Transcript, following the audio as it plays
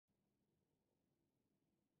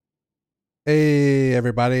Hey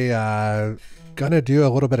everybody, gonna do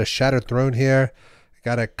a little bit of Shattered Throne here.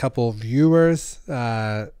 Got a couple viewers,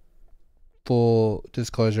 full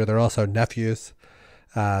disclosure, they're also nephews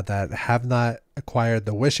that have not acquired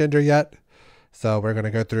the WishEnder yet. So we're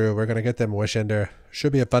gonna go through, we're gonna get them WishEnder.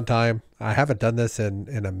 Should be a fun time. I haven't done this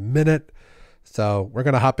in a minute. So we're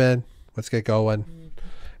gonna hop in, let's get going.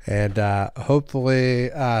 And hopefully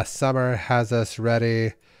Summer has us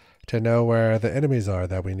ready to know where the enemies are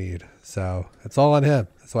that we need. So it's all on him.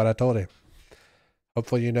 That's what I told him.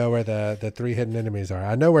 Hopefully you know where the three hidden enemies are.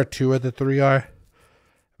 I know where two of the three are,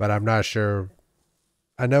 but I'm not sure.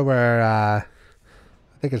 I know where, I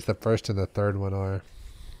think it's the first and the third one are.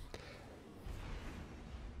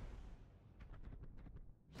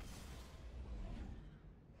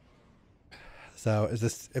 So is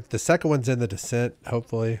this, if the second one's in the descent,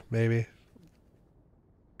 hopefully, maybe.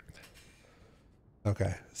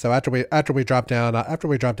 Okay. So after we drop down,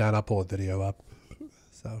 I'll pull a video up.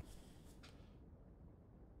 So.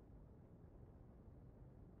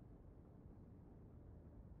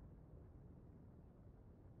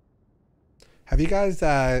 Have you guys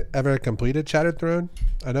ever completed Shattered Throne?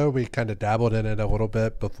 I know we kind of dabbled in it a little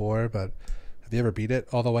bit before, but have you ever beat it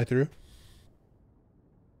all the way through?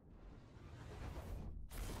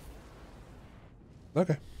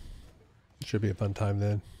 Okay. Should be a fun time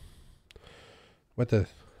then. With the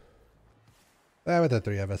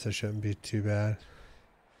three of us, it shouldn't be too bad.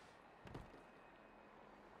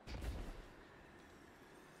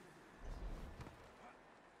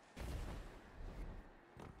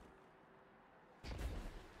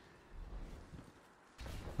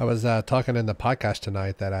 I was talking in the podcast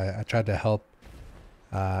tonight that I tried to help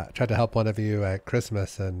one of you at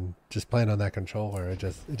Christmas, and just playing on that controller, it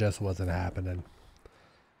just wasn't happening.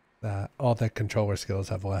 All the controller skills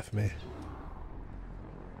have left me.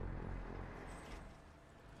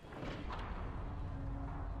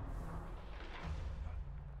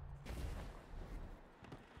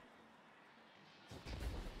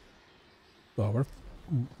 Well,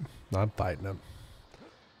 I'm fighting them.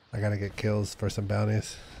 I gotta get kills for some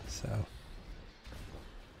bounties, so.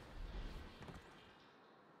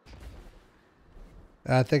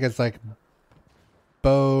 I think it's like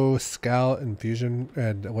bow, scout, and fusion,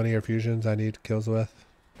 and one of your fusions I need kills with.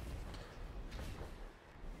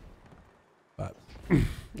 But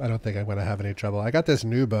I don't think I'm gonna have any trouble. I got this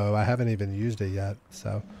new bow. I haven't even used it yet,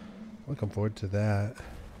 so looking forward to that.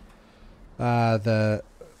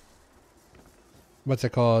 What's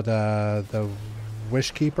it called? The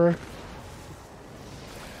Wish Keeper.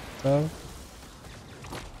 Oh.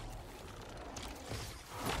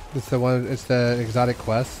 It's the one, it's the exotic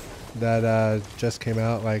quest that just came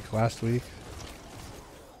out like last week.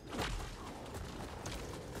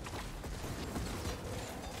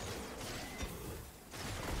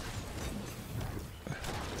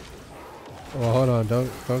 Well, hold on,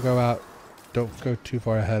 don't go out. Don't go too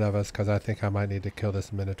far ahead of us, because I think I might need to kill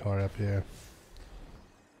this Minotaur up here.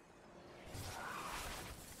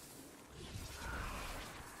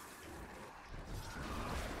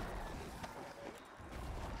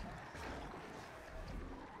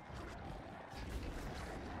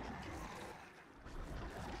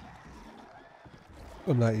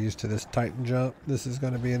 I'm not used to this Titan jump. This is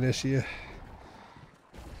going to be an issue.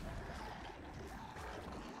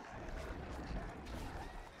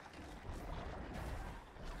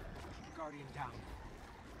 Guardian down.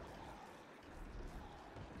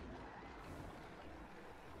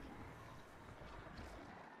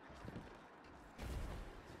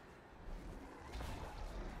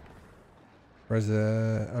 Where's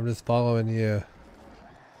I'm just following you.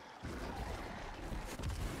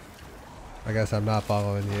 I guess I'm not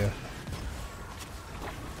following you.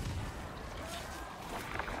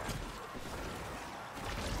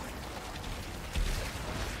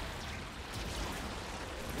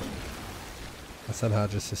 I somehow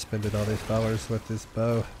just suspended all these fellers with this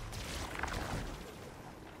bow.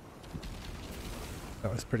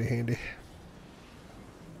 That was pretty handy.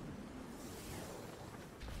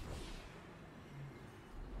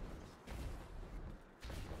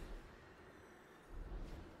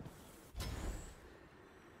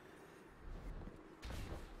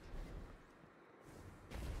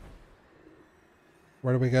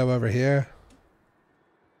 Where do we go over here?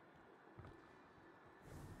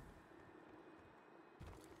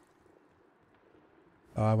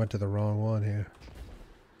 Oh, I went to the wrong one here.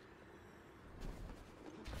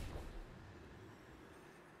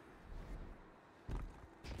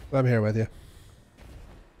 I'm here with you.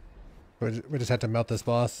 We just had to melt this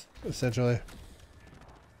boss, essentially.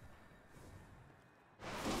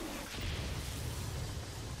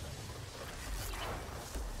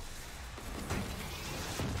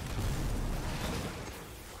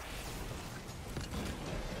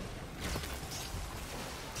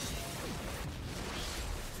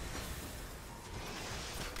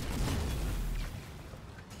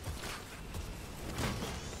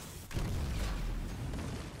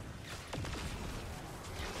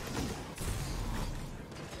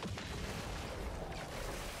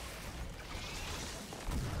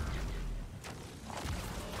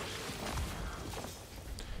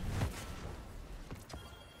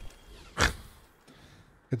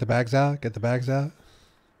 Get the bags out. Get the bags out.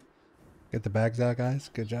 Get the bags out, guys.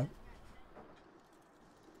 Good job.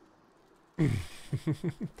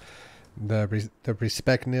 the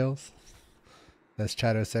respect Nils, as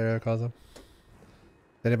Chatter Sarah calls them.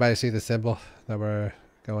 Did anybody see the symbol that we're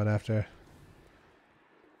going after?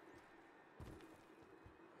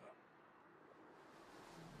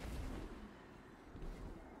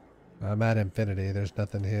 I'm at infinity. There's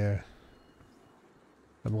nothing here.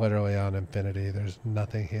 I'm literally on infinity. There's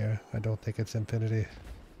nothing here. I don't think it's infinity.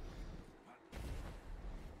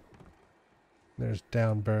 There's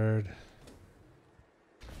down bird.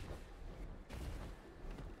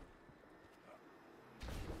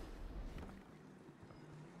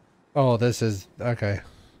 Oh, this is okay.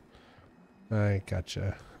 I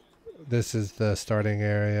gotcha. This is the starting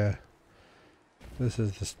area. This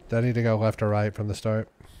is the. I need to go left or right from the start.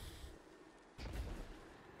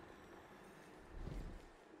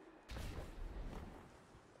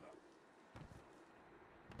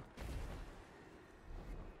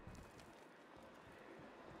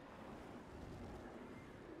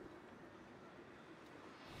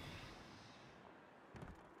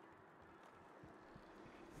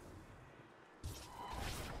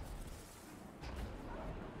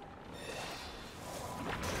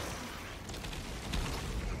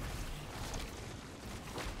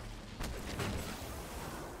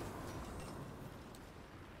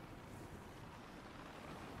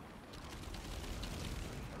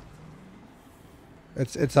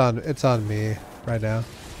 It's on me right now.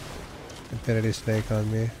 Infinity Snake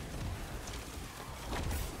on me.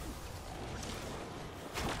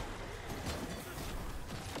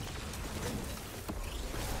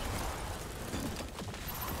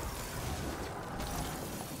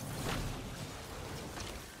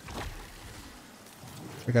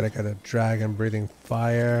 We gotta get a dragon breathing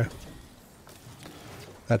fire.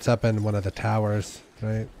 That's up in one of the towers,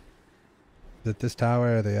 right? Is it this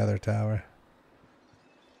tower or the other tower?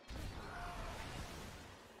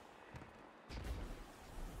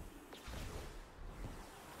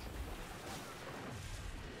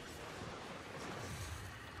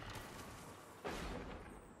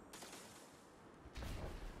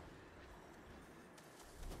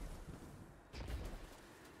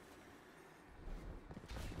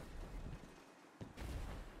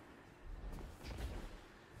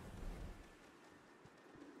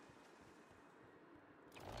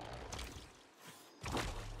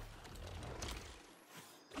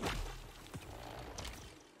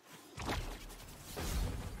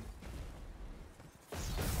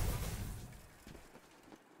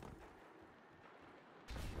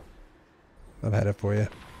 I'm headed for you.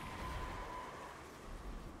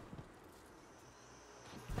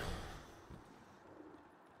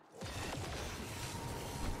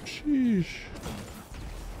 Sheesh.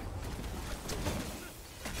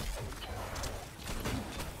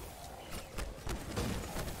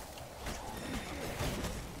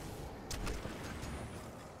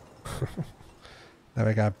 Now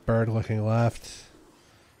we got bird looking left.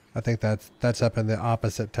 I think that's up in the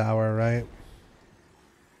opposite tower, right?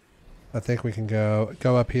 I think we can go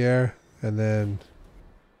up here and then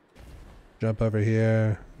jump over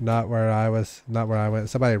here. Not where I went.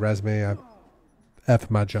 Somebody res me. I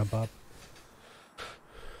F my jump up.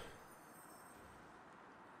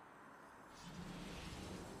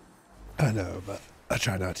 I know, but I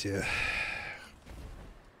try not to.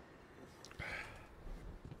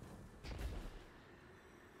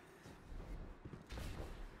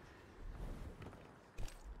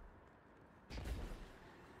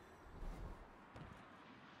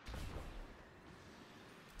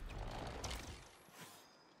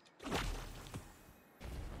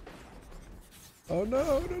 Oh no,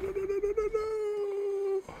 no, no, no, no, no, no,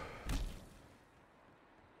 no.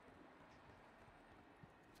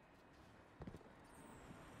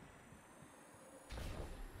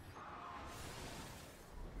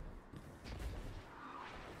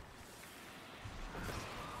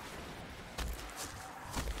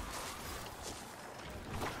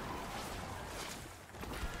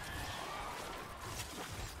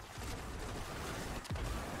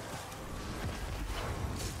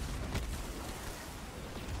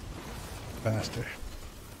 Faster.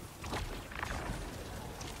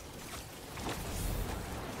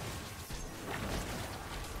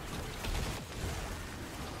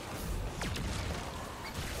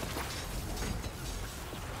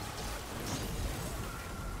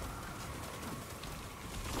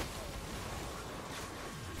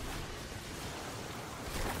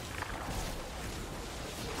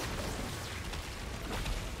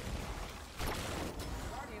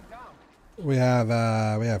 We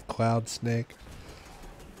have Cloud Snake.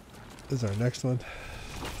 This is our next one.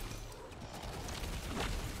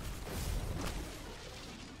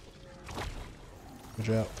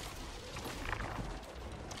 Good job.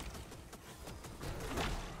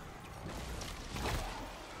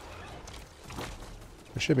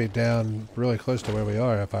 We should be down really close to where we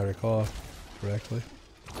are, if I recall correctly.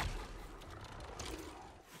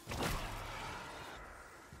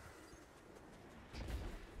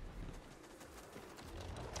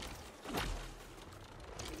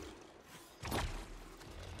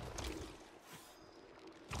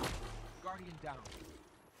 Guardian down.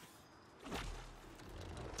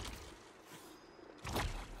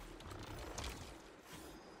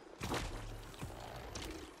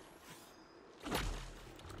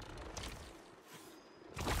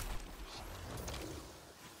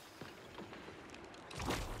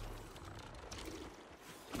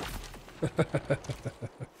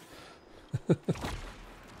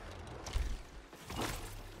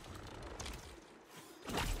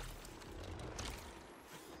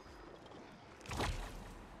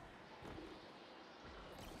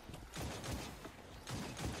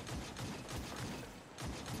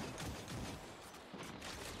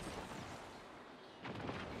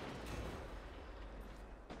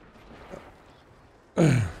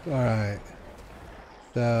 All right.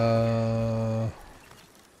 So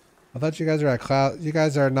I thought you guys were at cloud. You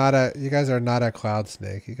guys are not at. You guys are not at Cloud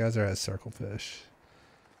Snake. You guys are at Circlefish.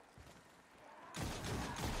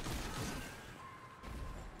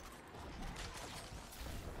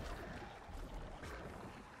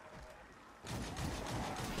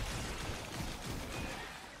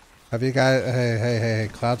 Have you guys? Hey!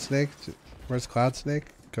 Cloud Snake. Where's Cloud Snake?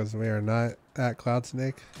 Because we are not at Cloud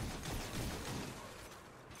Snake.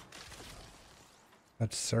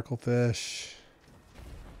 That's Circlefish.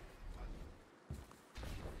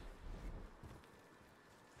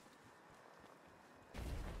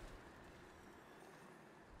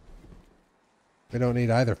 We don't need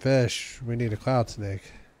either fish. We need a Cloud Snake.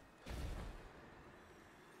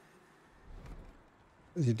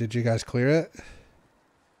 Did you guys clear it?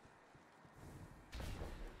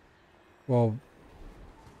 Well,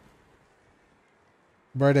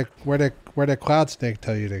 where did Cloud Snake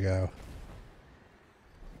tell you to go?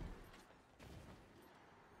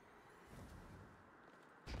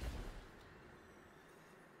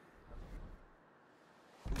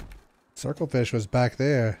 Circlefish was back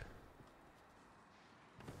there.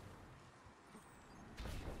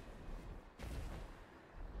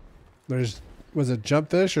 Was it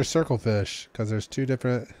jumpfish or circlefish? Because there's two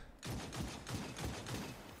different.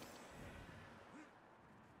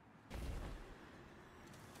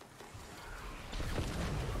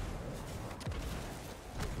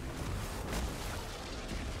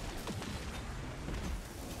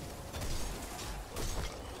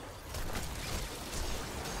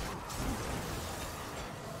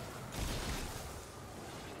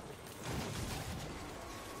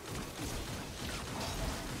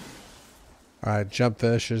 Alright,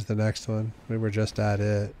 jumpfish is the next one. We were just at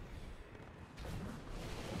it.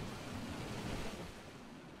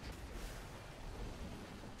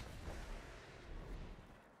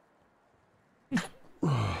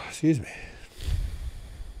 Excuse me.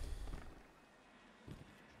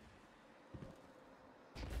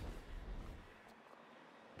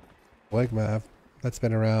 Leg map. That's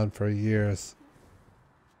been around for years.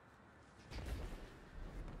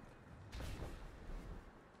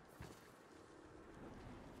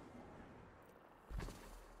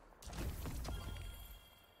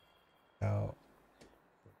 Out.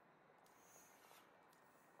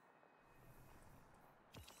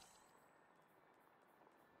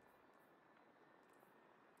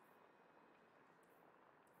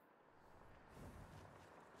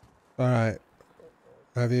 All right.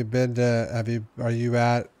 Have you been to, are you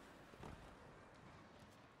at?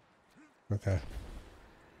 Okay.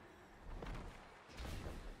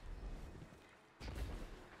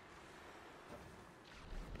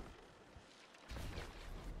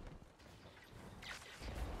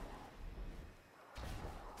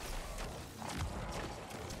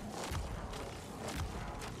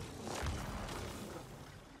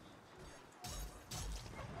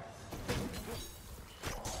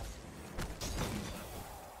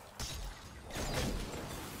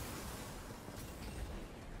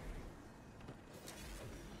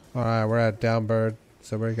 Alright, we're at Downbird,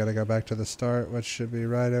 so we're gonna go back to the start, which should be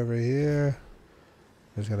right over here.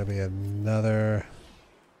 There's gonna be another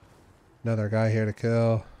guy here to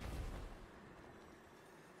kill.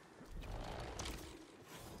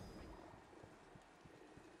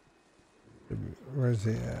 Where's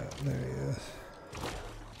he at? There he is.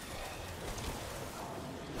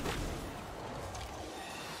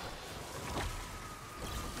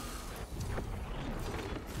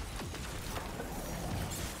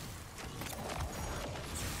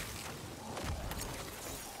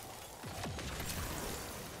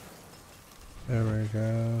 There we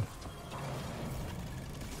go.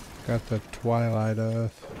 Got the Twilight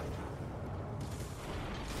Oath.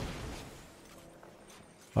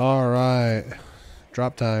 Alright.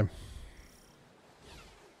 Drop time.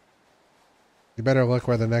 You better look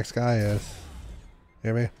where the next guy is.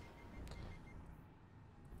 Hear me?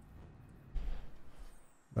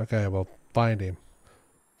 Okay, well, find him.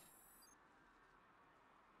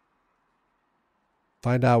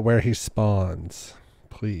 Find out where he spawns,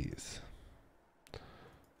 please.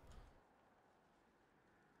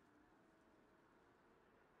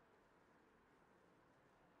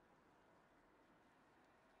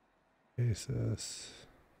 Jesus.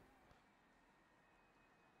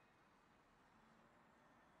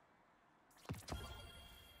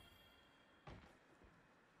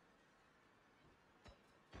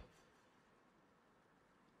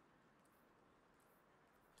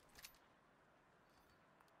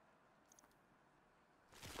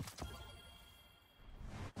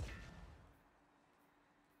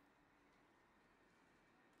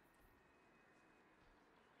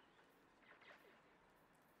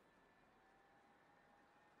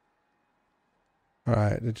 All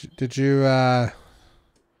right. Did you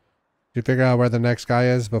figure out where the next guy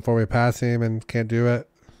is before we pass him and can't do it?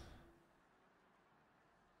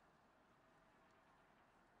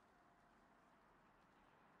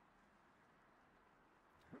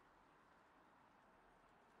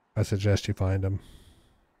 I suggest you find him.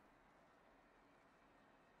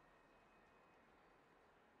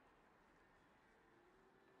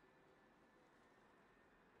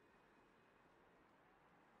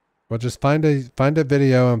 Well, just find a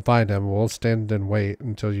video and find him. We'll stand and wait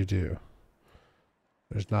until you do.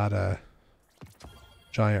 There's not a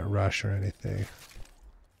giant rush or anything.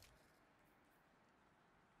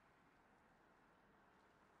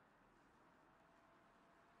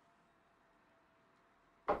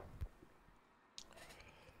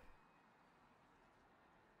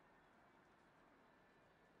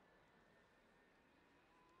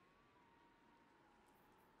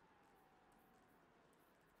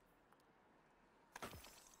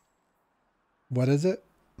 What is it?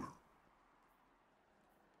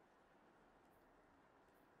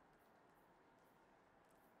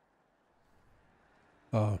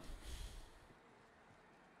 Oh.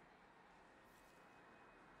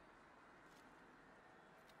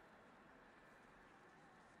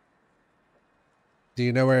 Do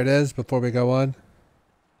you know where it is before we go on?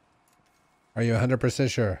 Are you 100%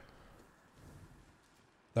 sure?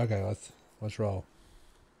 Okay, let's roll.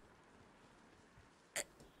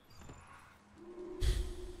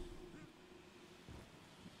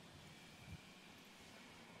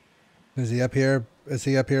 Is he up here? Is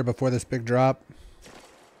he up here before this big drop?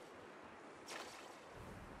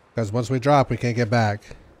 Because once we drop, we can't get back.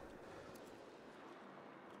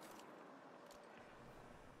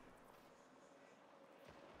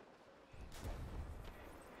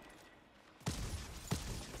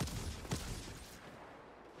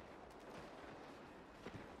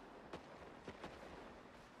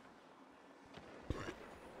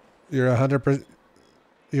 You're 100%.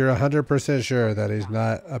 You're 100% sure that he's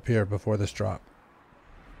not up here before this drop.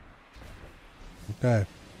 Okay.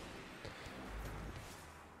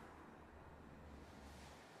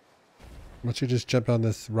 Why don't you just jump on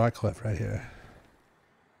this rock cliff right here?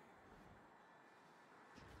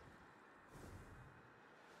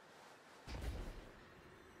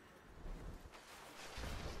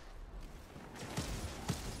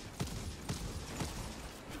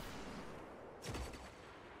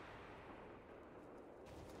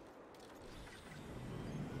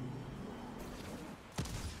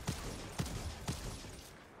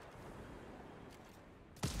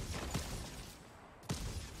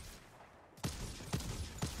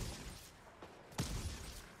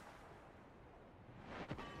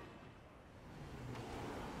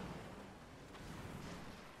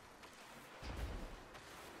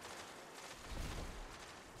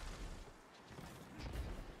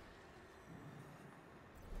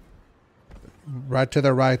 Right to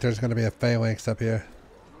the right, there's going to be a phalanx up here.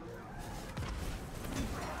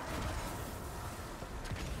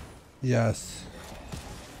 Yes.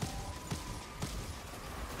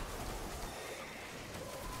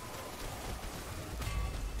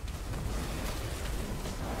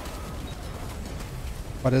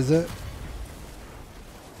 What is it?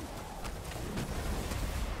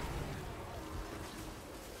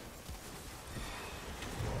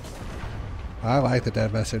 I like the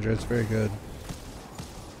Dead Messenger. It's very good.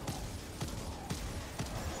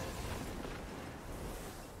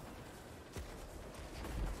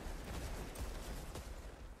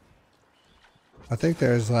 I think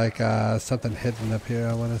there's like something hidden up here,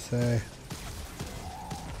 I want to say.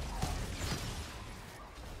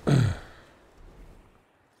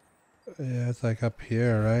 Yeah, it's like up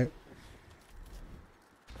here, right?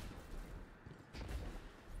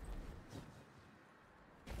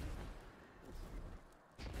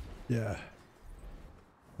 Yeah.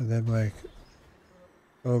 And then like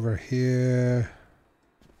over here.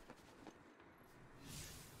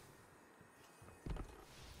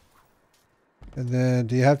 And then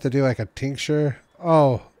do you have to do like a tincture?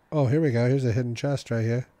 Oh, oh, here we go. Here's a hidden chest right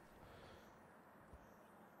here.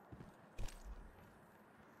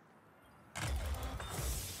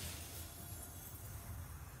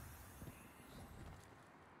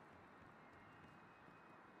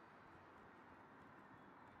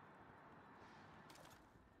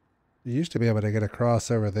 You used to be able to get across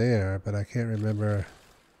over there, but I can't remember.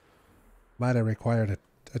 Might have required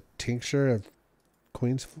a tincture of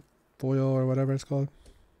queen's foil or whatever it's called.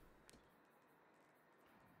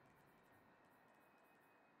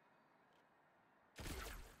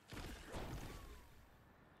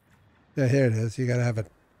 Yeah, here it is. You gotta have a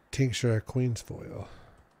tincture of queen's foil.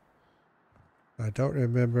 I don't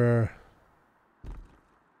remember.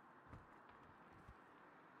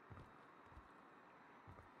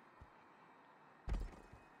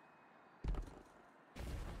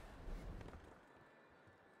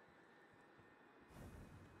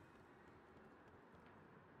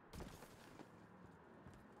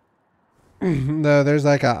 No, there's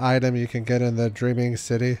like an item you can get in the Dreaming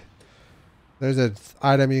City. There's an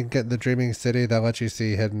item you can get in the Dreaming City that lets you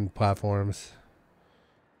see hidden platforms.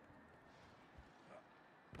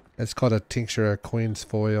 It's called a tincture of queen's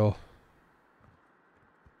foil.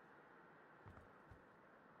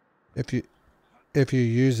 If you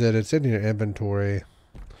use it, it's in your inventory.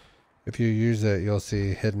 If you use it, you'll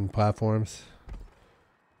see hidden platforms.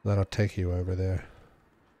 That'll take you over there.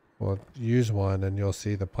 Well, use one and you'll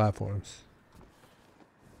see the platforms.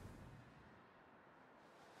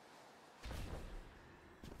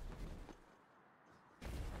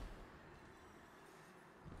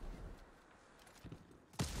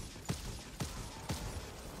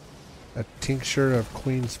 A tincture of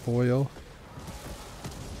queen's foil.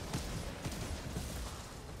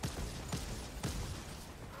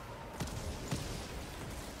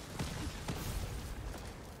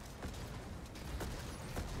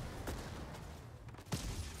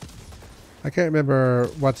 I can't remember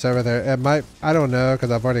what's over there. It might, I don't know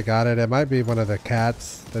because I've already got it. It might be one of the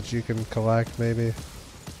cats that you can collect maybe.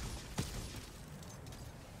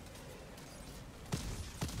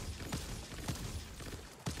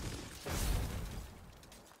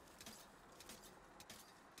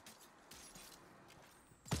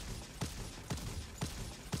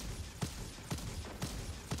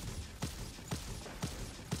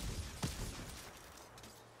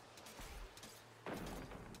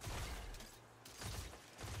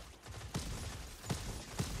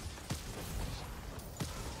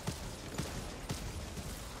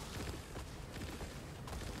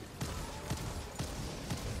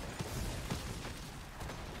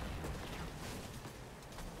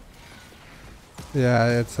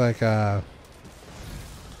 Yeah, it's like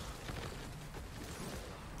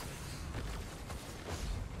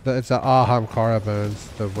it's the Ahamkara bones,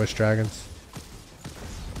 the wish dragons.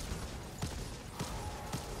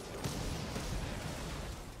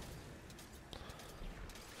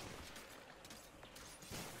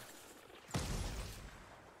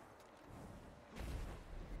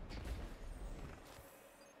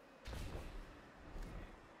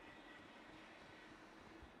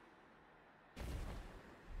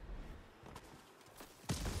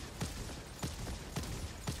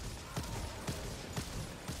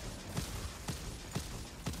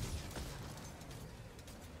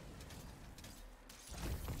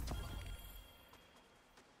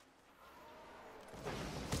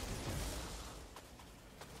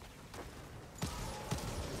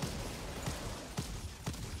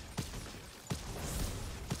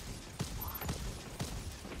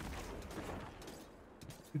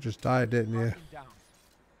 You just died, didn't you? Guardian down.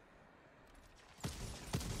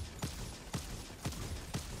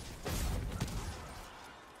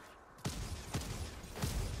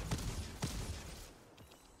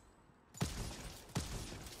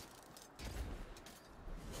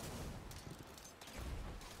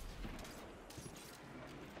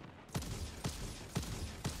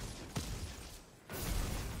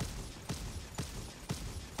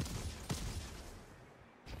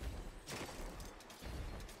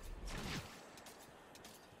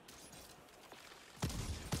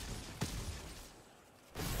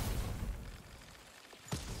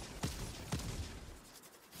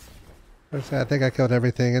 I think I killed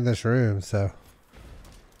everything in this room, so.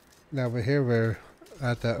 Now we're here, we're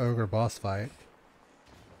at the ogre boss fight.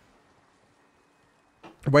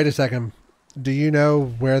 Wait a second. Do you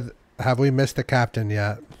know where... have we missed the captain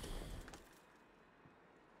yet?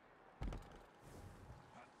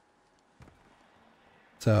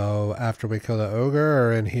 So, after we kill the ogre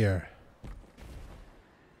or in here?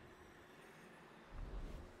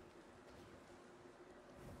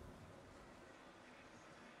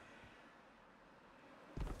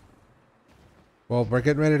 Well, we're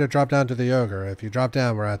getting ready to drop down to the ogre. If you drop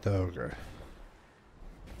down, we're at the ogre.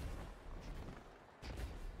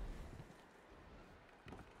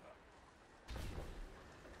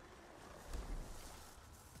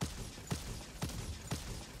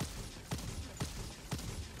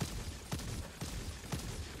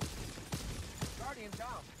 Guardian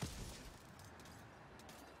down.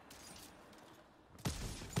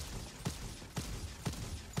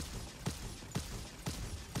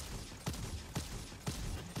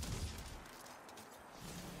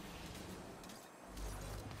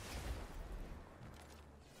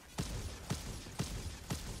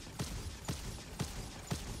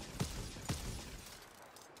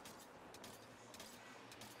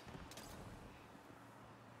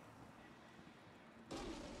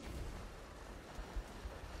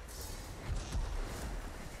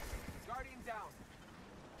 Guardian down.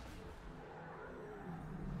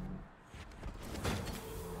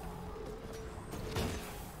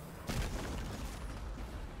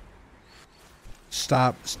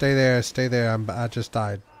 Stop. Stay there. Stay there. I just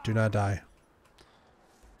died. Do not die.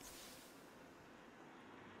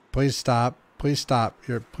 Please stop. Please stop.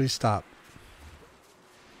 Please stop.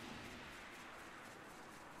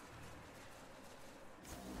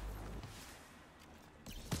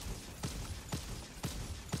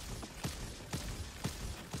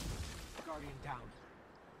 Guardian down.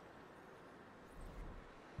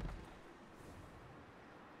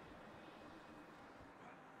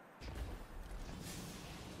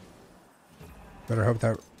 Better hope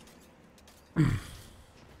that...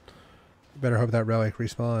 better hope that relic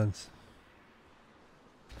respawns.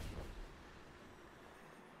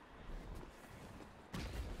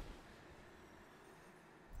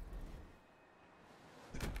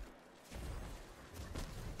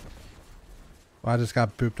 Well, I just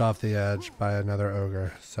got booped off the edge by another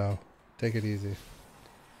ogre, so take it easy.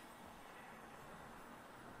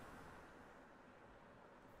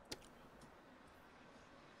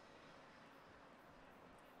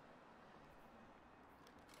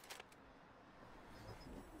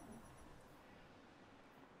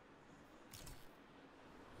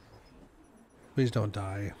 Please don't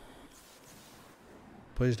die.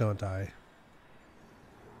 Please don't die.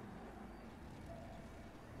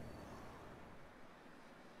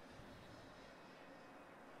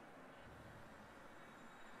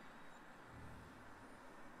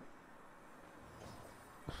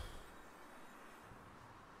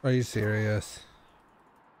 Are you serious?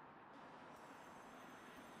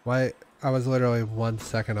 Why? I was literally 1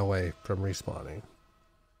 second away from respawning.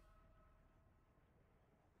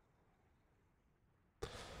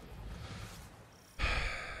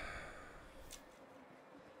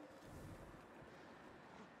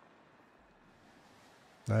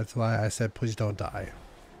 That's why I said please don't die.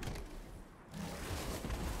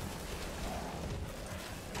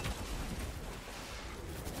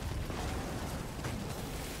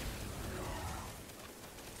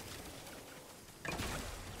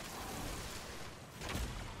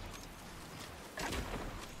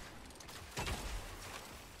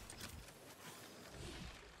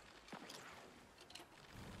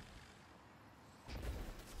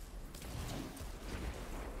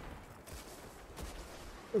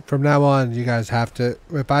 From now on, you guys have to...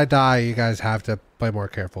 if I die, you guys have to play more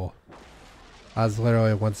careful. I was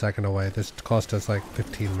literally 1 second away. This cost us like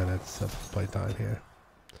 15 minutes of playtime here.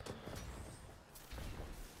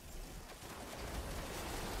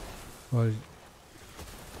 Well,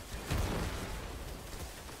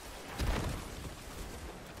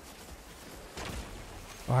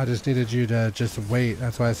 I just needed you to just wait.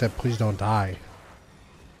 That's why I said please don't die.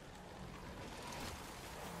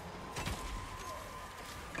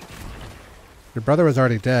 Your brother was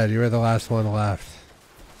already dead. You were the last one left.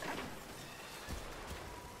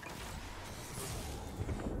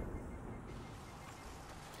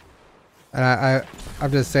 And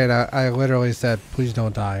I'm just saying, I literally said, please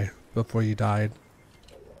don't die before you died.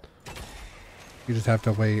 You just have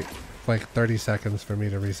to wait like 30 seconds for me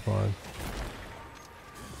to respawn.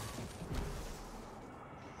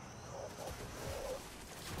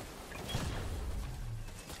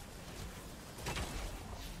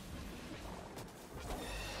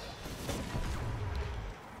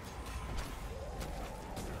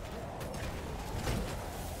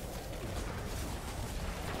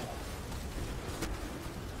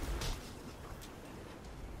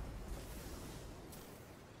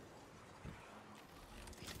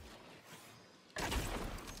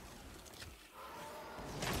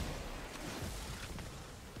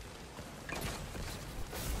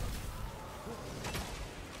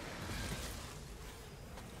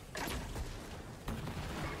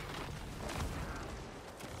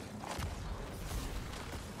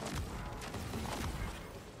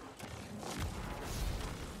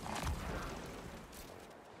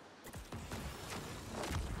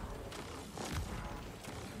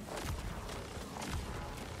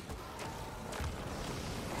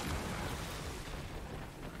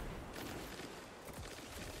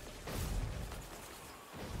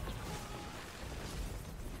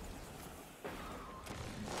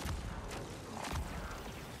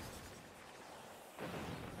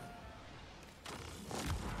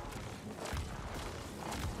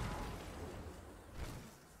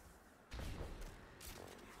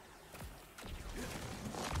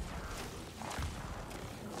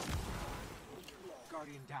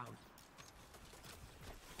 Guardian down.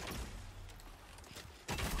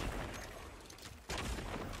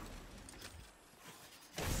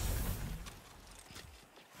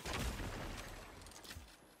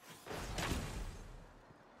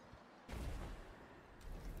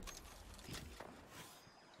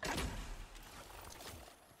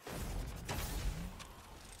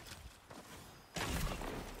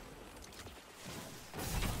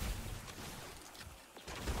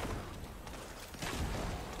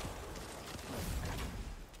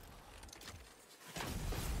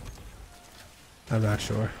 I'm not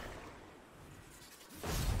sure.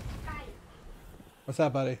 What's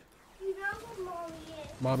up, buddy? You know what mommy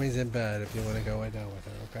is? Mommy's in bed if you want to go lay down with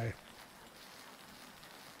her, okay?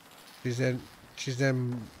 She's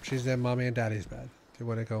in mommy and daddy's bed. If you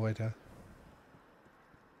want to go lay down.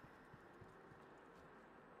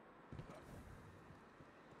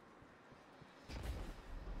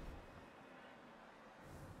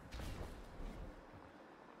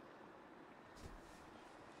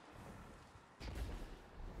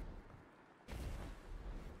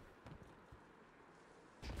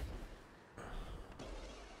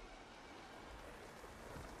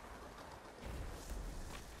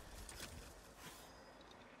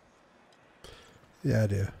 Yeah, I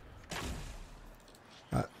do.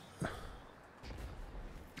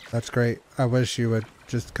 That's great. I wish you would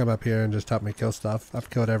just come up here and just help me kill stuff.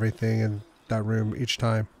 I've killed everything in that room each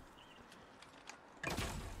time.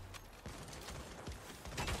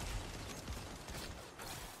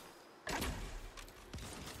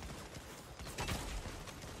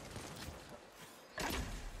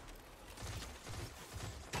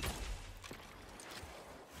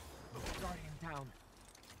 Guardian down.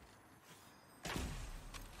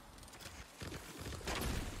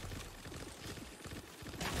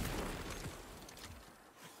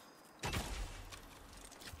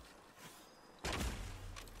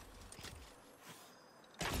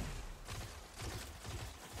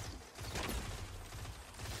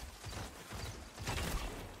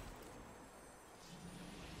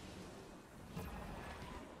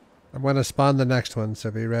 I'm going to spawn the next one, so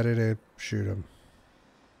be ready to shoot him.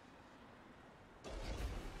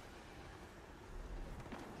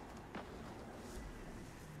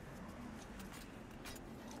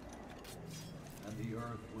 And the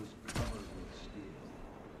earth was covered with steel,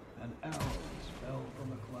 and arrows fell from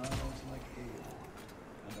the clouds like hail,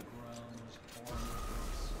 and the ground was torn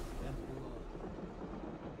with spent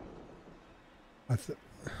blood.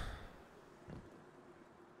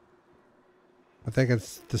 I think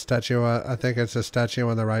it's the statue. I think it's a statue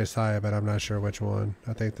on the right side, but I'm not sure which one.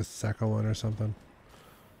 I think the second one or something.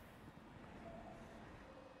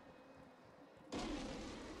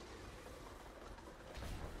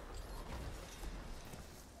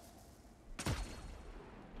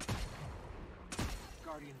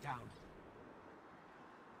 Guardian down.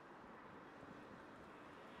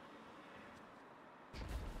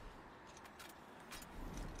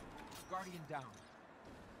 Guardian down.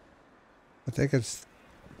 I think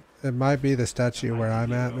it might be the statue where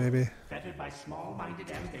I'm at, maybe. Fettered by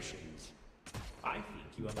small-minded ambitions. I think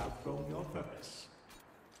you have outgrown your purpose.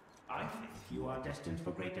 I think you are destined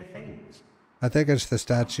for greater things. I think it's the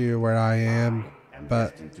statue where I am, I am but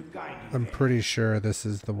destined to guide you I'm there. pretty sure this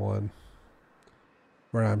is the one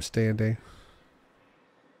where I'm standing.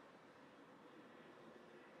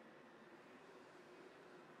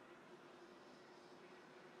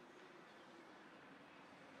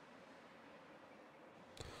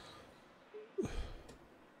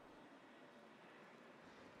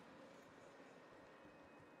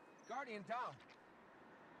 Guardian down.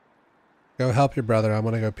 Go help your brother. I'm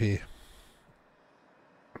going to go pee.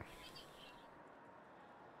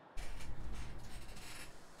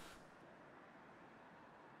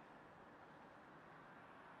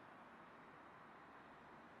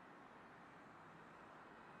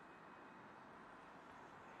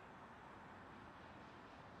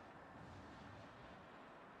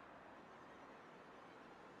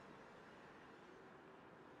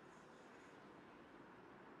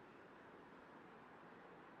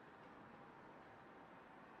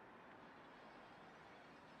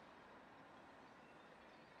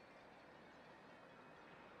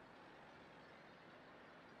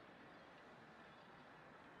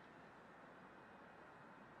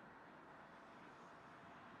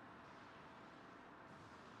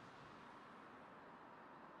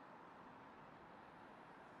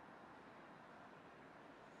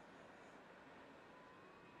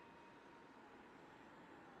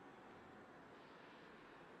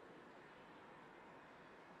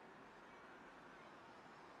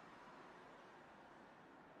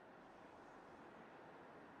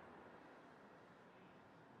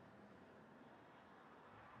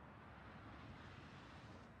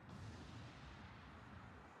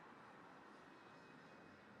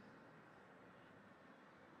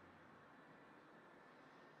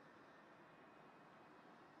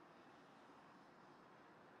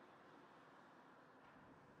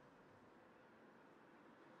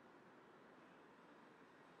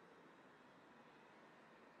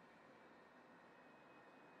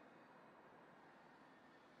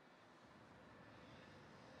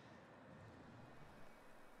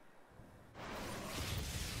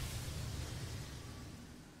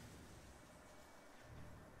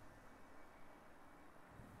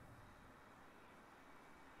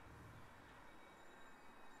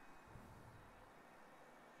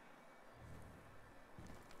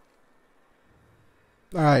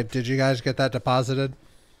 All right, did you guys get that deposited?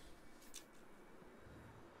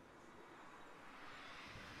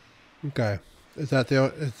 Okay. Is that the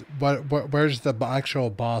is what where's the actual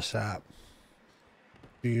boss at?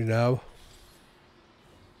 Do you know?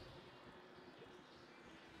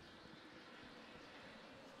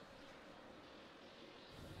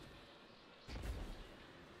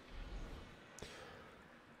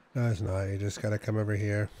 No, it's not. You just gotta come over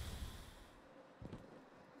here.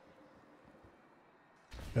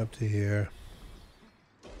 Jump to here.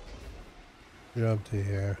 Jump to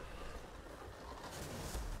here.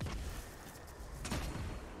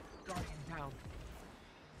 Guardian down.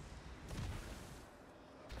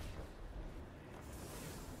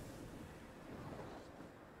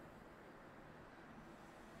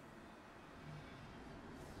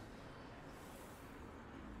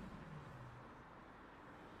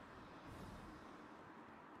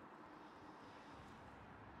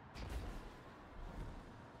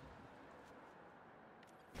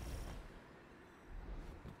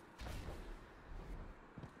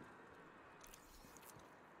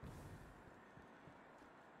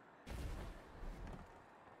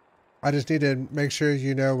 I just need to make sure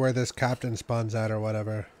you know where this captain spawns at or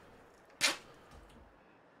whatever.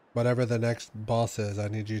 Whatever the next boss is, I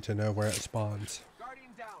need you to know where it spawns. Guardian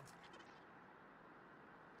down.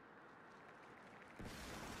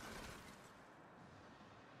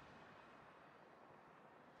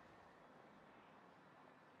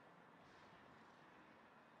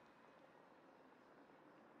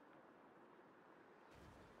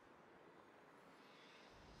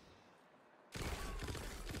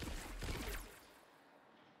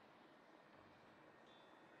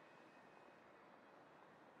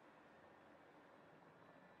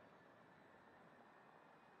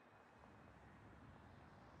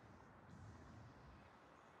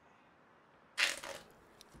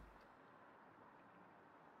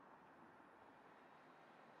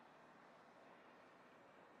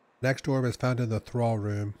 Next orb is found in the thrall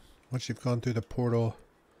room. Once you've gone through the portal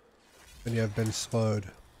and you have been slowed,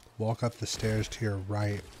 walk up the stairs to your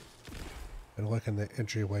right and look in the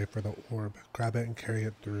entryway for the orb. Grab it and carry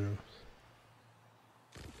it through.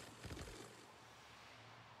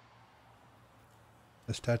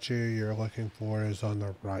 The statue you're looking for is on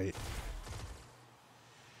the right.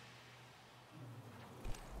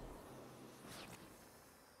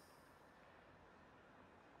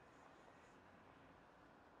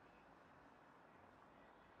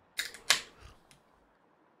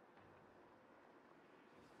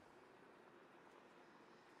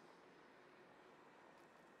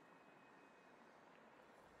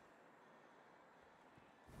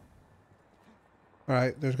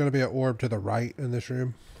 Alright, there's going to be an orb to the right in this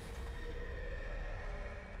room.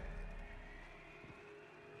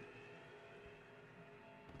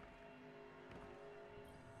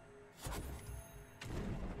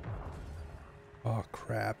 Oh,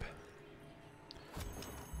 crap.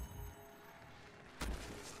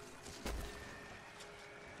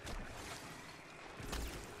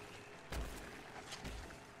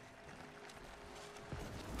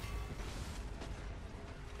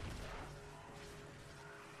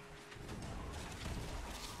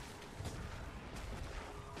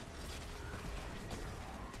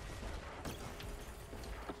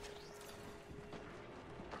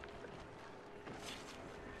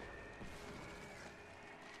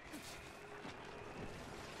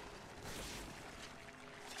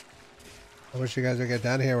 I wish you guys would get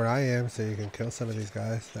down here where I am so you can kill some of these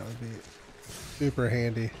guys. That would be super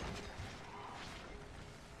handy.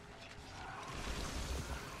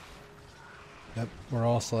 Yep, we're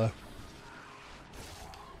all slow.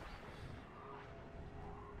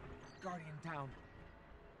 Guardian down.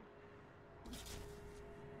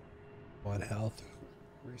 One health.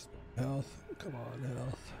 Restore health. Come on,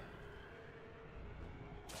 health.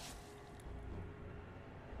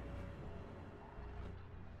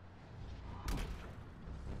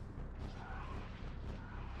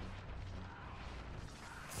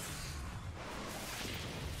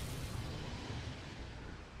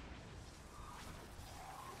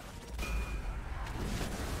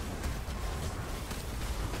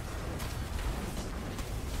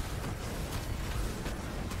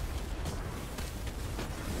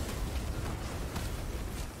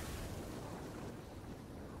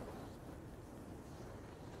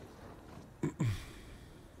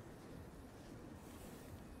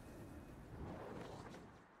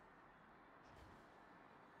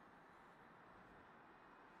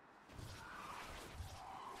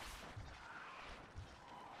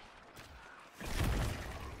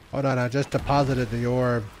 Hold on, I just deposited the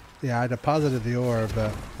orb. Yeah, I deposited the orb,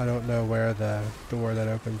 but I don't know where the door that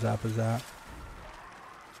opens up is at.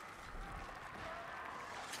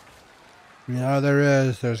 Yeah, there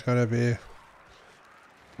is. There's going to be.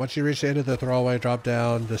 Once you reach the end of the throwaway, drop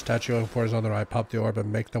down. The statue looking for is on the right. Pop the orb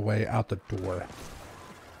and make the way out the door.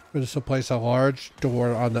 This will place a large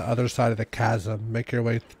door on the other side of the chasm. Make your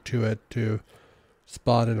way to it to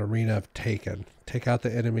spawn an arena of Taken. Take out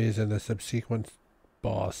the enemies and the subsequent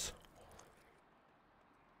boss.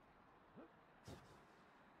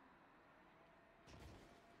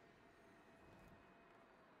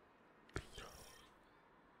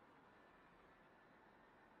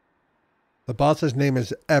 The boss's name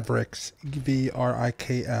is Evrix,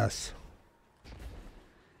 Evriks.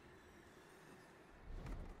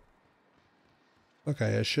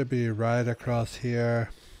 Okay, it should be right across here.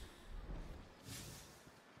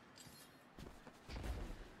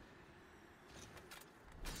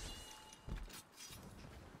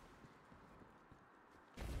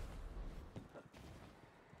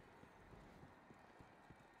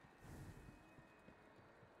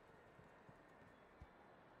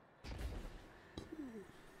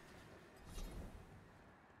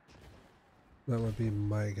 That would be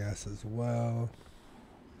my guess as well.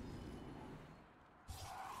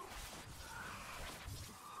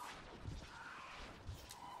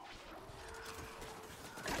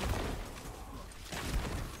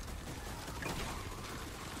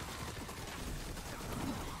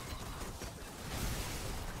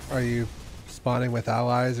 Are you spawning with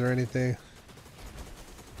allies or anything?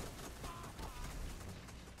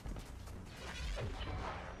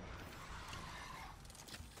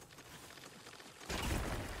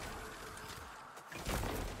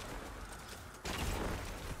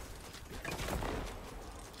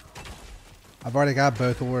 I've already got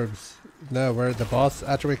both orbs. No, we're the boss.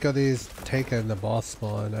 After we kill these Taken, the boss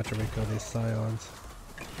spawn. After we kill these Scions.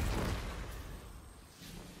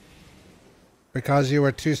 Because you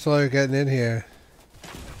were too slow getting in here.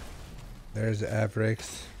 There's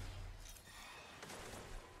Evrix.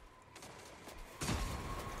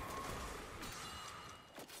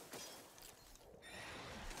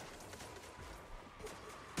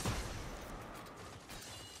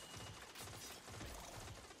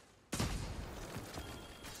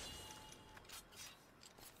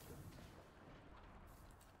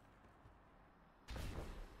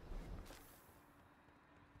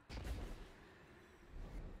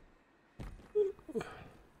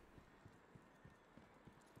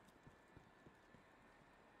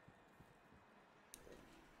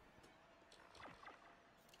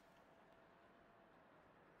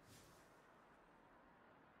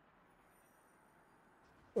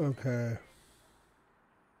 Okay.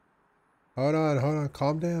 Hold on.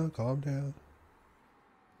 Calm down.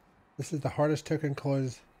 This is the hardest token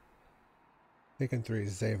cleanse. Taken 3,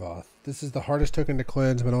 Zavoth. This is the hardest token to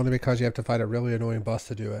cleanse, but only because you have to fight a really annoying boss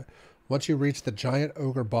to do it. Once you reach the giant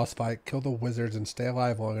ogre boss fight, kill the wizards and stay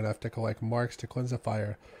alive long enough to collect marks to cleanse the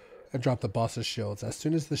fire and drop the boss's shields. As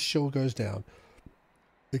soon as the shield goes down,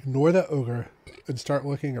 ignore the ogre and start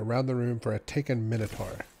looking around the room for a Taken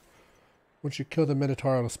Minotaur. Once you kill the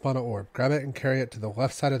Minotaur, it'll spawn an orb. Grab it and carry it to the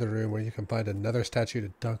left side of the room where you can find another statue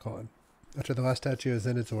to dunk on. After the last statue is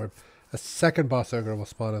in its orb, a second boss ogre will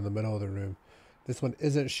spawn in the middle of the room. This one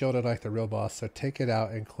isn't shielded like the real boss, so take it out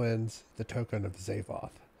and cleanse the token of Zavoth.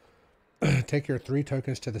 Take your 3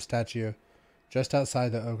 tokens to the statue just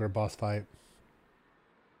outside the ogre boss fight.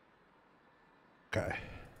 Okay.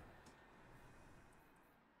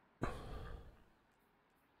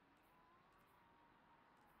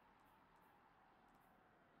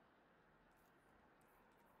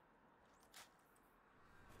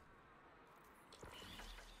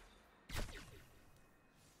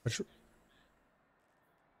 Which...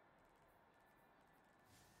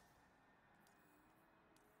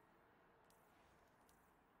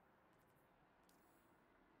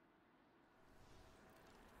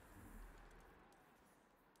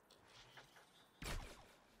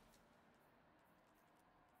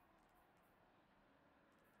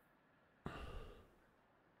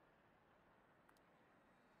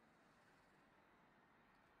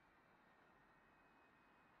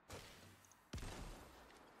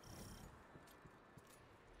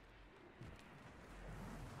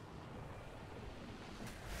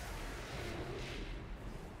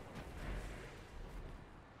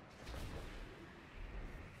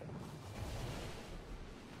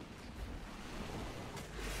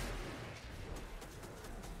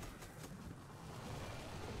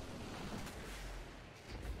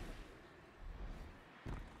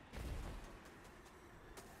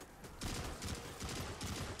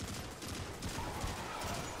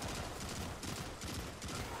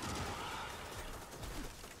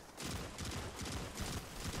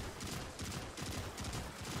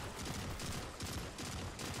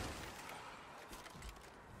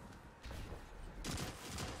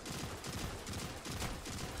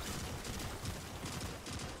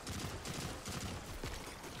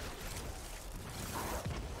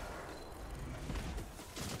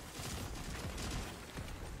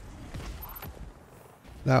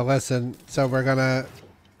 Now listen, so we're gonna...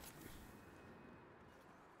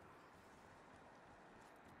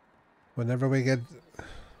 Whenever we get...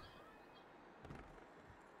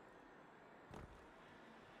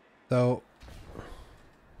 So...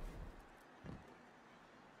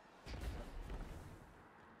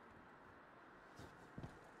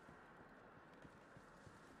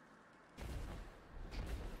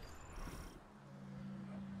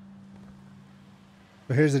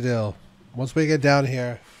 But here's the deal. Once we get down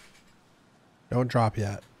here, don't drop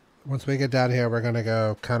yet. Once we get down here, we're going to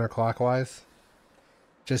go counterclockwise.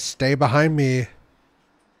 Just stay behind me.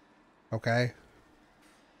 Okay?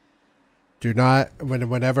 Do not,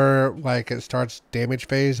 whenever like it starts damage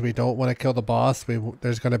phase, we don't want to kill the boss.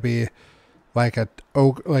 There's going to be like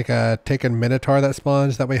a taken minotaur that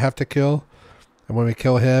spawns that we have to kill. And when we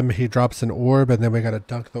kill him, he drops an orb and then we got to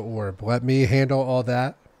dunk the orb. Let me handle all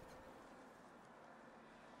that.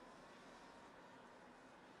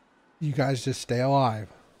 You guys just stay alive.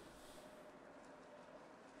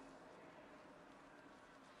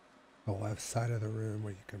 The left side of the room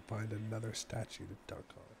where you can find another statue to dunk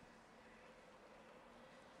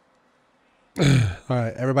on.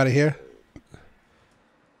 Alright, everybody here?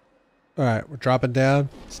 Alright, we're dropping down.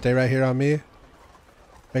 Stay right here on me.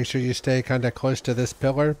 Make sure you stay kind of close to this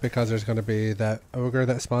pillar because there's going to be that ogre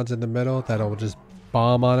that spawns in the middle that'll just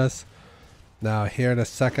bomb on us. Now here in a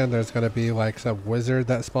second there's going to be like some wizard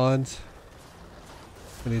that spawns.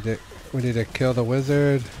 We need to kill the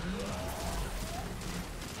wizard.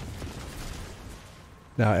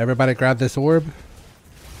 Now everybody grab this orb.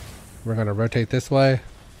 We're going to rotate this way.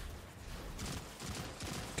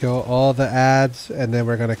 Kill all the ads and then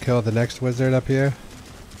we're going to kill the next wizard up here.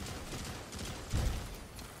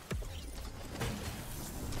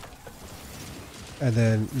 And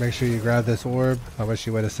then make sure you grab this orb. I wish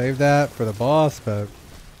you would have saved that for the boss, but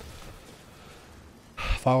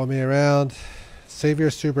follow me around. Save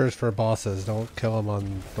your supers for bosses. Don't kill them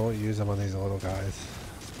on, don't use them on these little guys.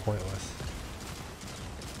 It's pointless.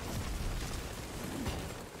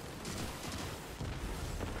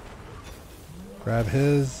 Grab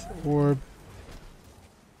his orb.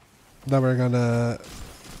 Then we're gonna...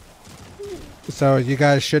 So you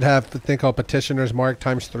guys should have the thing called Petitioner's Mark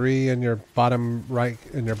 ×3 in your bottom right,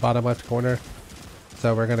 in your bottom left corner.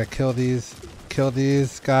 So we're gonna kill these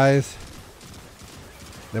guys.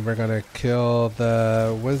 Then we're gonna kill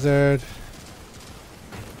the wizard.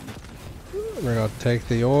 We're gonna take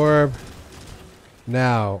the orb.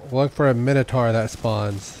 Now look for a minotaur that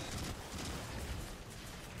spawns.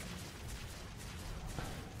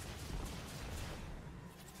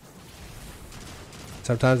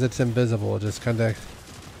 Sometimes it's invisible, just kind of...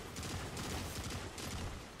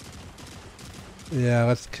 Yeah,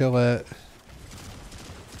 let's kill it.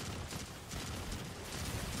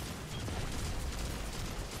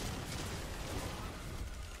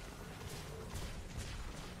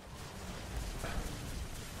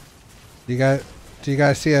 Do you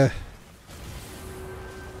guys see a...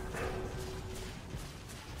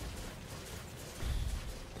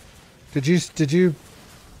 Did you...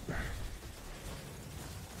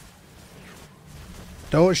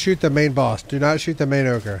 Don't shoot the main boss. Do not shoot the main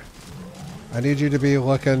ogre. I need you to be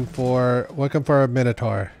looking for a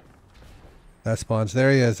minotaur that spawns.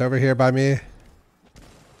 There he is, over here by me.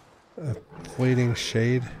 A fleeting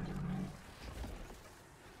shade.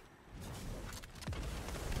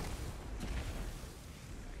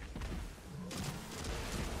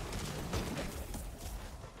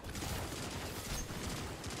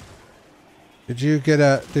 Did you get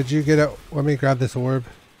a, let me grab this orb.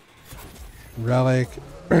 Relic.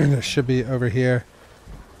 It should be over here.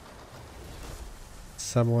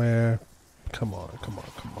 Somewhere. Come on.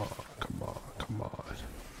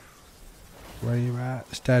 Where are you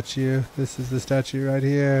at? Statue. This is the statue right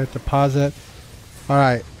here. Deposit.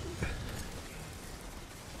 Alright.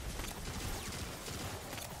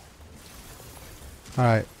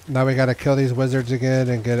 Alright. Now we gotta kill these wizards again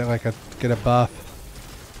and get it get a buff.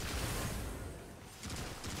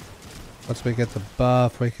 Once we get the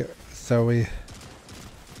buff,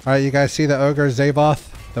 Alright, you guys see the ogre Zavoth?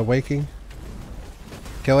 The waking?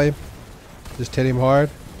 Kill him. Just hit him hard.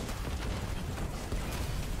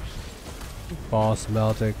 Boss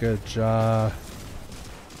melted. Good job.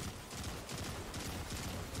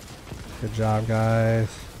 Good job, guys.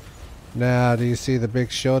 Now, do you see the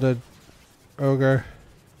big shielded ogre?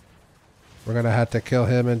 We're going to have to kill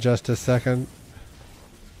him in just a second.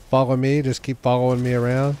 Follow me. Just keep following me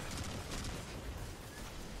around.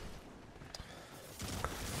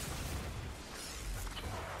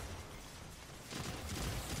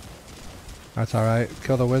 That's alright.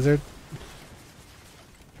 Kill the wizard.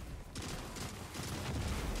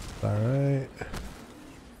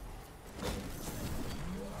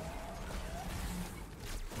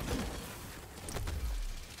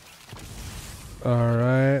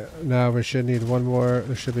 Alright, now we should need one more.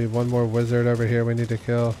 There should be one more wizard over here we need to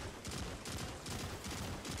kill.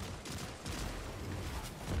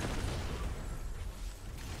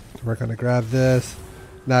 We're gonna grab this.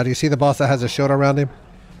 Now, do you see the boss that has a shield around him?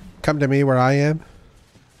 Come to me where I am.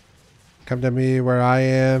 Come to me where I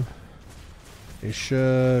am. He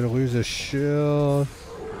should lose his shield.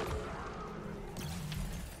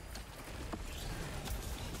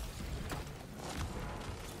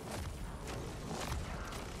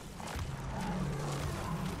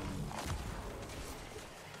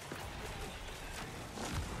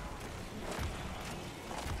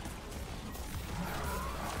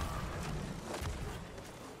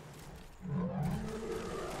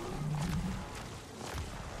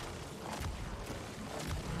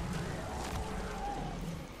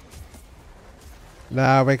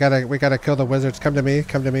 No, we gotta kill the wizards. Come to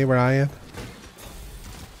me where I am.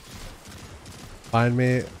 Find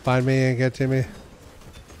me and get to me.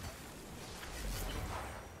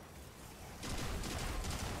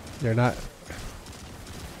 You're not.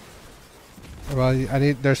 Well,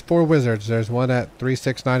 there's 4 wizards. There's one at 3,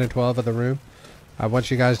 6, 9, and 12 of the room. I want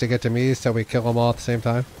you guys to get to me so we kill them all at the same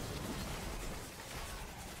time.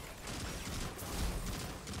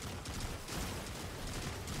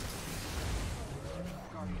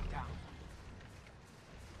 Guardian down.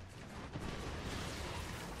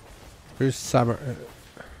 Who's Summer?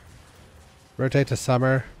 Rotate to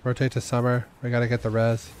Summer. Rotate to Summer. We gotta get the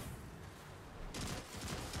res.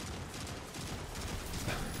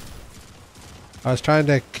 I was trying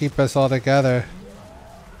to keep us all together.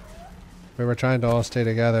 We were trying to all stay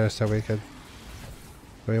together so we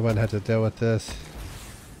wouldn't have to deal with this.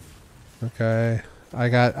 Okay. I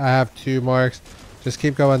have 2 marks. Just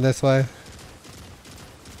keep going this way.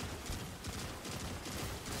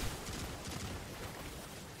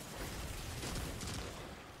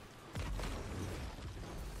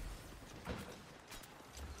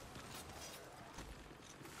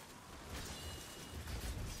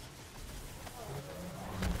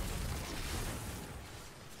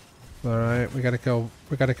 Alright, we gotta kill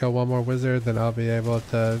one more wizard, then I'll be able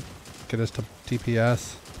to get us to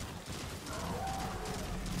DPS.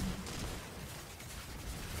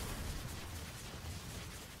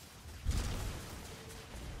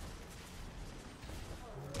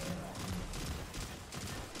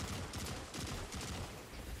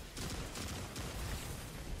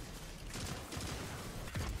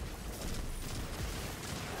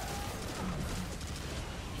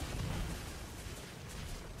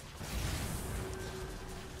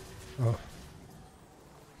 Oh.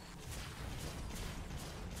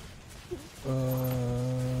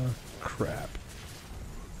 Crap.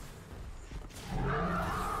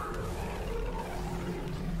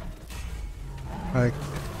 Like,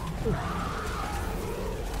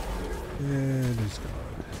 and he's gone.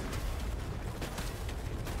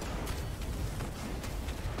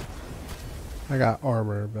 I got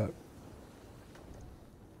armor, but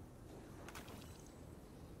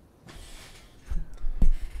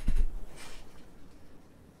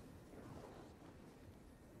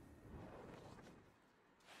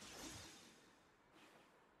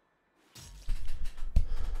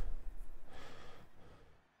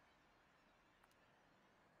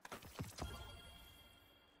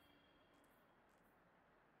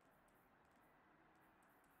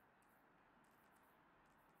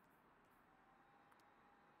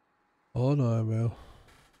hold on, Will.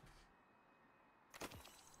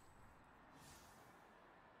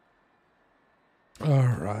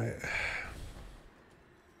 All right.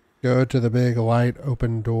 Go to the big light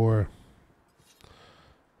open door.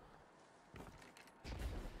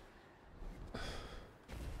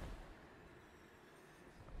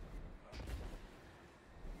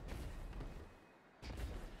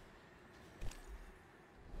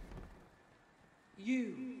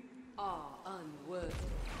 You are unworthy.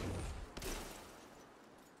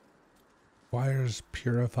 Wires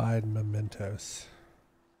purified mementos.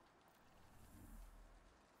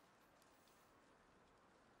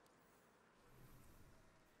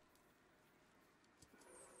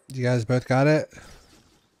 You guys both got it?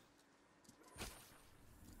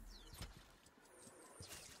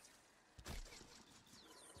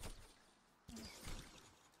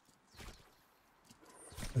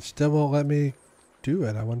 It still won't let me do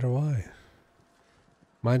it. I wonder why.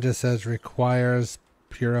 Mine just says requires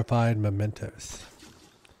purified mementos.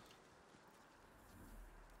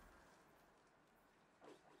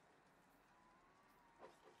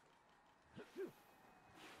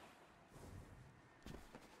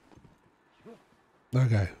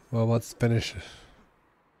 Okay, well, let's finish.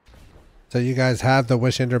 So you guys have the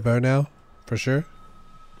WishEnder bow now, for sure?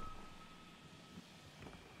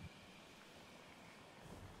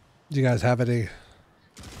 Do you guys have any?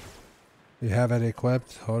 You have it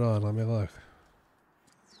equipped? Hold on, let me look.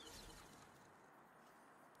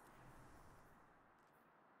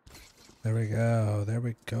 There we go. There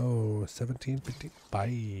we go.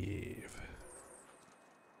 1755.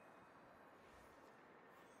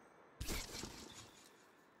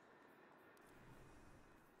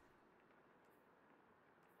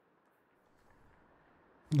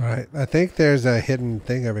 All right. I think there's a hidden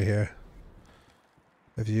thing over here.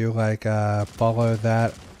 If you like follow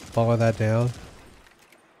that down.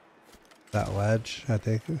 That ledge, I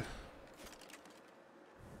think.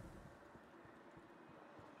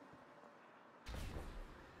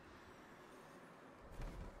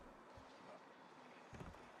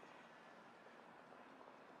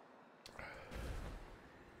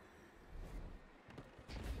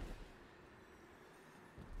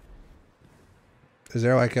 Is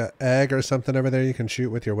there like an egg or something over there you can shoot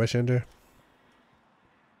with your WishEnder?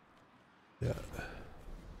 Yeah.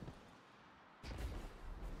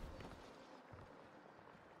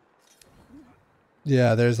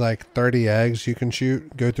 Yeah, there's like 30 eggs you can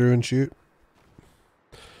shoot, go through and shoot.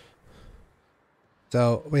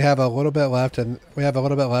 So we have a little bit left and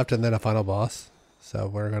then a final boss. So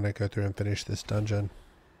we're gonna go through and finish this dungeon.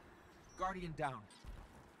 Guardian down.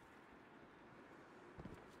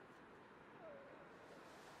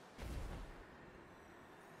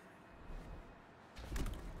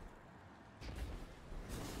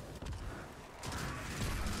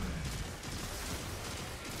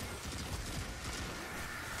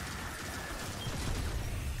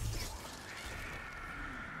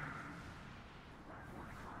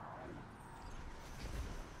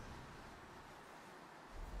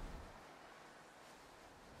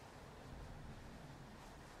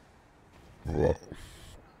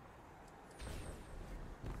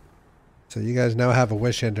 So you guys now have a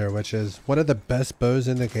WishEnder, which is one of the best bows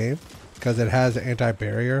in the game because it has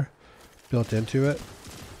anti-barrier built into it.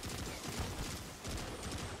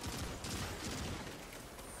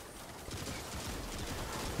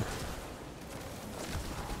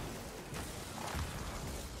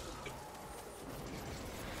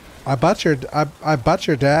 I bought your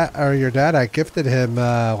dad, or your dad. I gifted him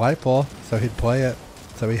Lightfall so he'd play it.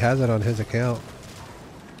 So he has it on his account.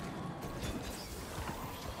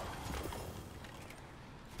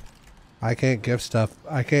 I can't gift stuff.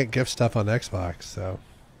 I can't gift stuff on Xbox, so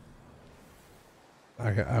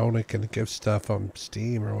I only can gift stuff on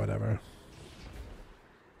Steam or whatever.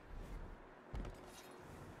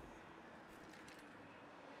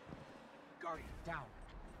 Guardian down.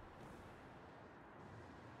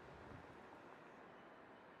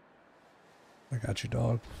 I got you,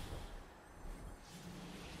 dog.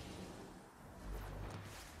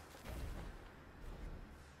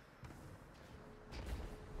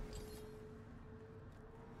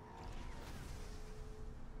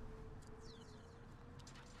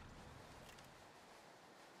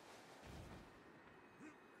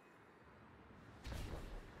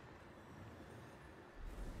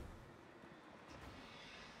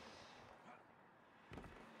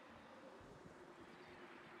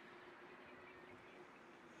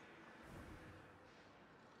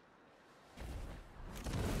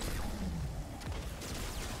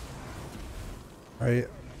 Are you?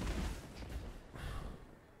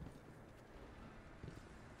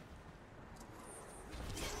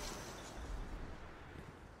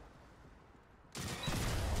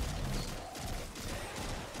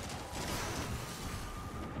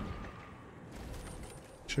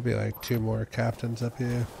 Should be like 2 more captains up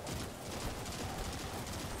here.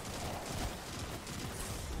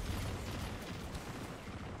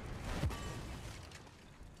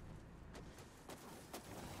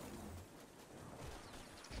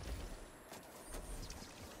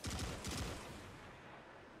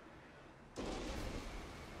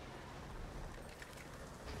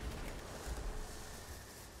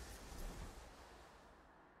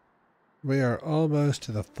 We are almost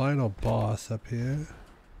to the final boss up here.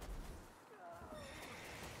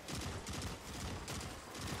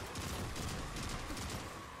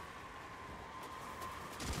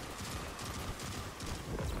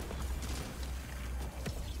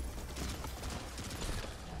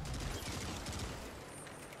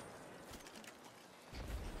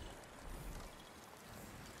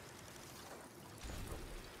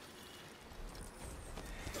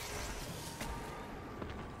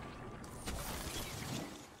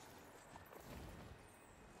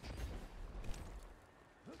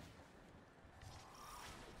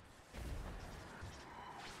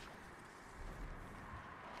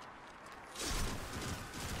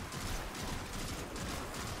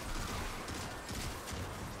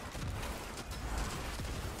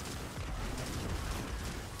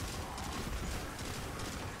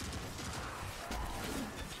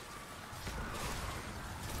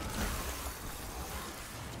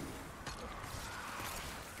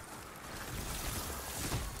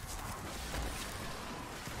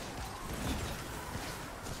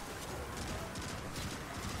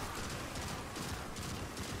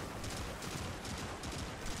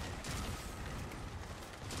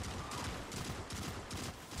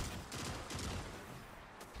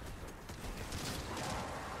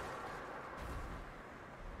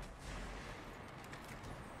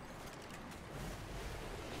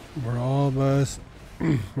 We're almost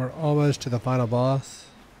we're almost to the final boss.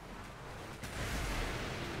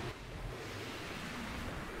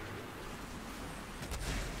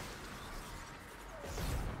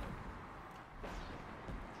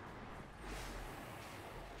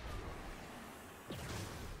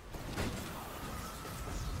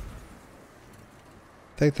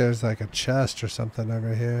 I think there's like a chest or something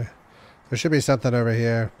over here. There should be something over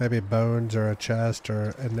here. Maybe bones or a chest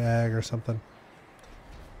or an egg or something.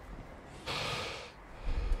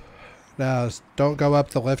 Now, don't go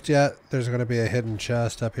up the lift yet. There's going to be a hidden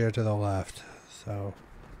chest up here to the left. So,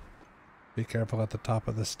 be careful at the top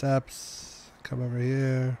of the steps. Come over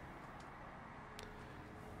here.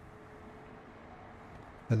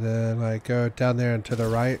 And then, like, go down there and to the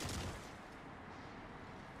right.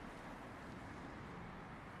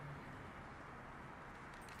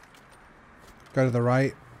 Go to the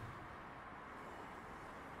right.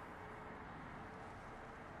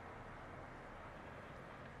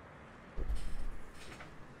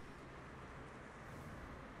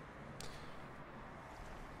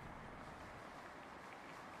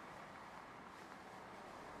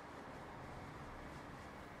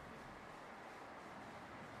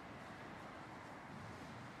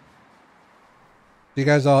 Do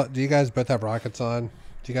you guys both have rockets on?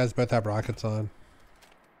 Do you guys both have rockets on?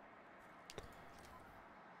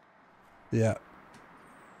 Yeah.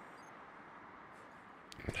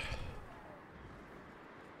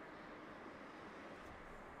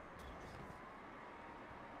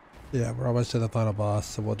 Yeah, we're almost to the final boss,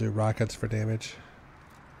 so we'll do rockets for damage.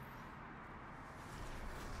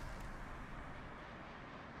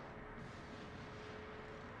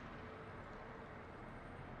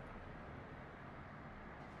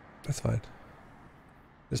 That's fine.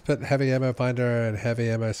 Just put heavy ammo finder and heavy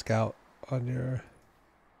ammo scout on your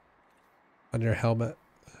helmet.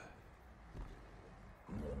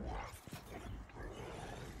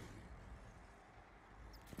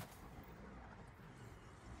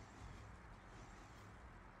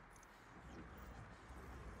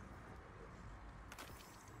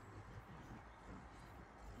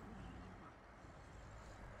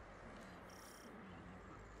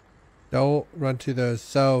 Don't run to those.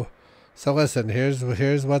 So listen, here's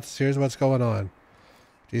what's going on.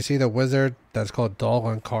 Do you see the wizard that's called Dol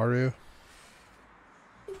on Karu?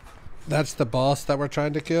 That's the boss that we're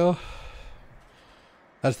trying to kill.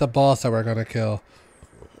 That's the boss that we're gonna kill.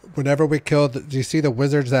 Whenever we kill, do you see the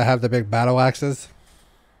wizards that have the big battle axes?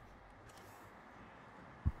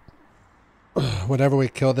 Whenever we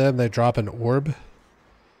kill them, they drop an orb,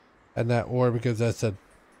 and that orb gives us a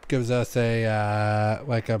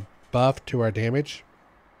like a buff to our damage.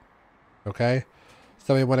 Okay,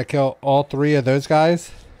 so we want to kill all three of those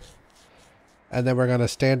guys, and then we're gonna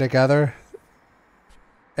stand together,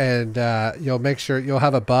 and you'll make sure you'll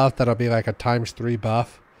have a buff that'll be like a ×3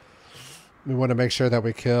 buff. We want to make sure that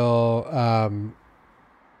we kill.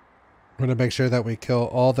 We want to make sure that we kill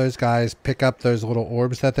all those guys. Pick up those little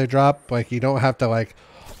orbs that they drop. Like, you don't have to like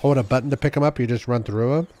hold a button to pick them up. You just run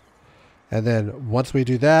through them, and then once we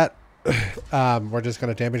do that, we're just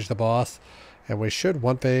going to damage the boss, and we should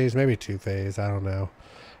 1 phase, maybe 2 phase, I don't know.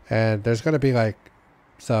 And there's going to be like,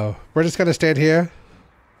 so we're just going to stand here.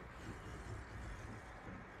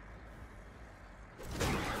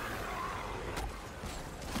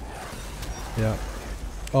 Yeah.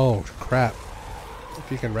 Oh crap.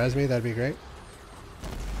 If you can res me, that'd be great.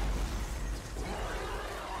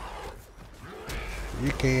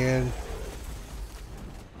 You can.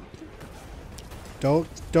 Don't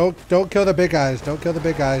kill the big guys. Don't kill the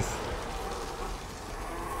big guys.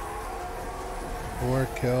 Or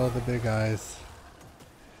kill the big guys.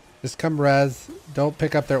 Just come res. Don't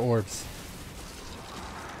pick up their orbs.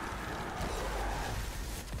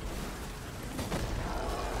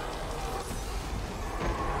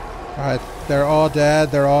 Alright, they're all dead.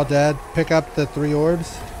 They're all dead. Pick up the 3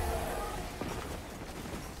 orbs.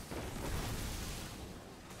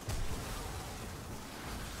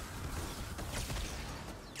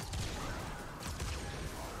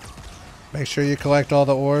 Make sure you collect all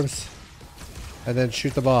the orbs, and then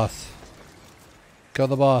shoot the boss. Kill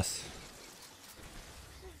the boss.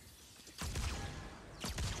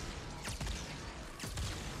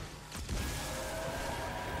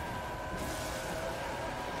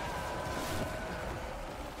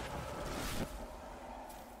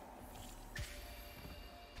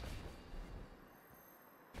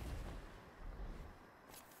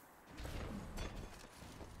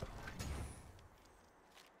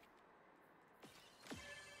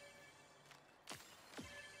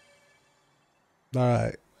 All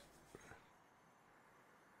right.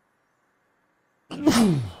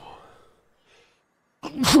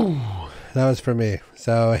 That was for me.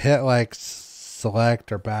 So hit like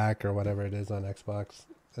select or back or whatever it is on Xbox,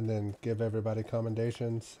 and then give everybody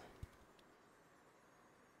commendations.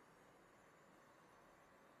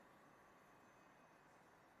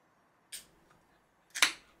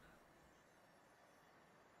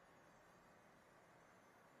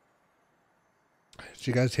 Did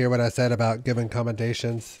you guys hear what I said about giving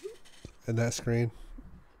commendations in that screen?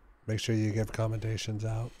 Make sure you give commendations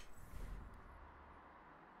out.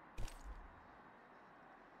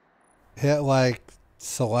 Hit like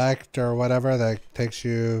select or whatever that takes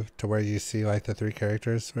you to where you see like the 3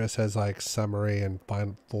 characters where it says like summary and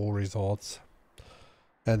find full results,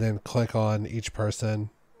 and then click on each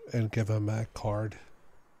person and give them a card.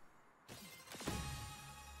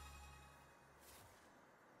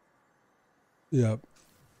 Yep.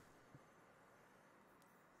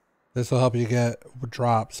 This will help you get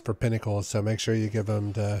drops for pinnacles, so make sure you give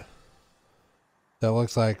them the. That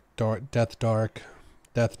looks like Death Dark.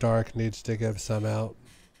 Death Dark needs to give some out.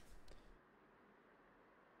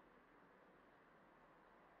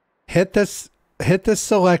 Hit this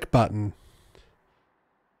select button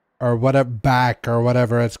or whatever, back or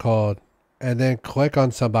whatever it's called, and then click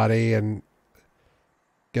on somebody and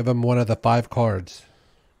give them one of the 5 cards.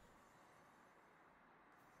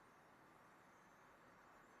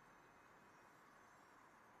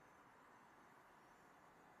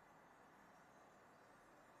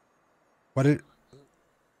 What did?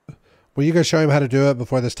 Will you guys show him how to do it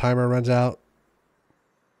before this timer runs out?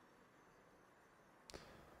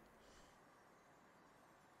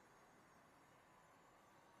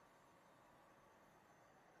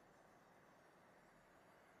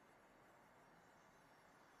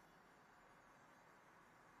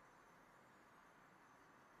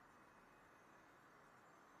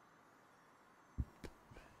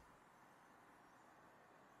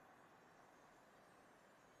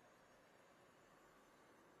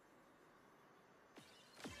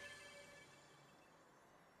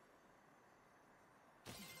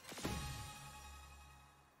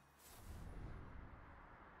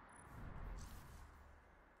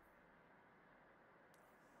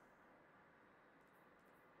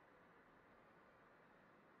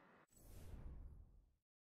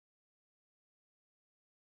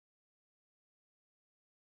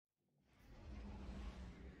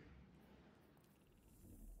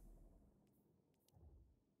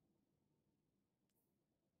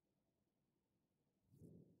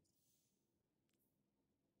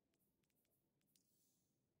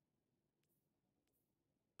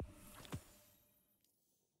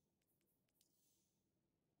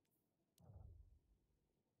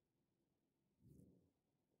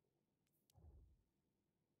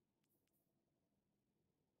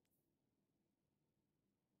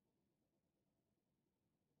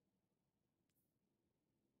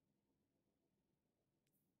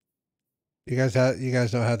 You guys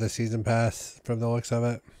don't have the season pass from the looks of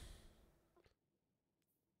it.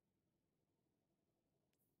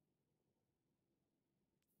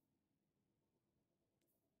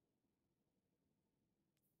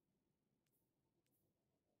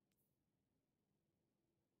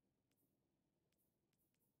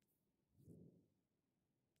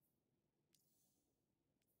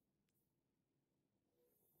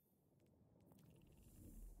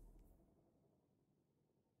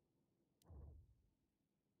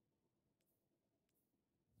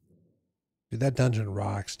 Dude, that dungeon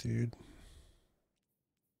rocks, dude.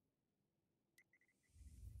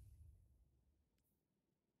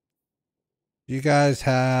 You guys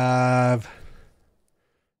have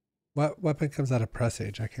what weapon comes out of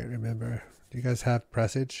Presage? I can't remember. Do you guys have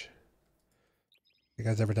Presage? You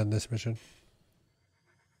guys ever done this mission?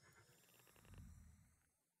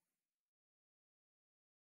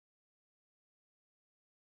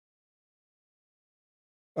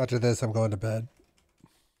 After this, I'm going to bed.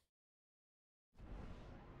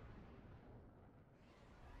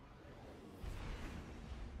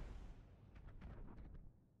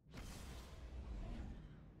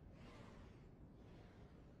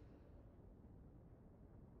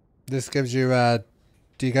 This gives you,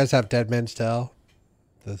 do you guys have Dead Man's Tell?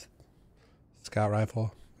 The scout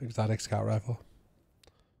rifle, exotic scout rifle.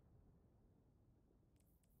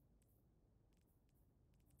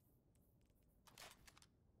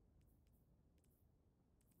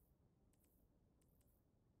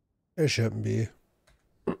 It shouldn't be.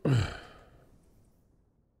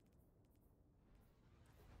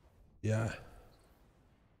 Yeah.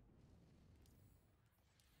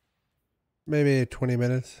 Maybe 20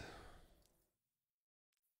 minutes.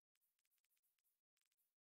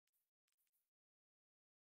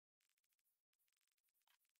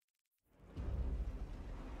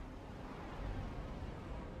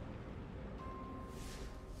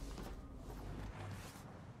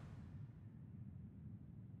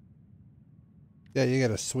 Yeah, you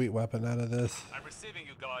get a sweet weapon out of this. I'm receiving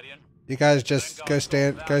you, Guardian. You guys just go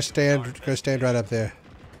stand right up there.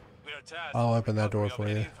 We are tasked I'll with open that door recovery for of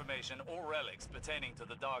any you. information or relics pertaining to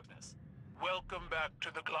the darkness. Welcome back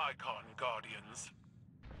to the Glykon, Guardians.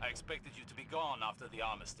 I expected you to be gone after the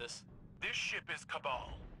armistice. This ship is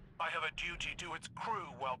Cabal. I have a duty to its crew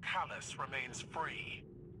while Callus remains free.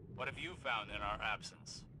 What have you found in our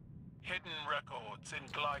absence? Hidden records in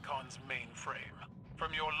Glykon's mainframe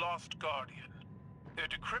from your lost Guardian. They're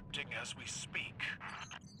decrypting as we speak.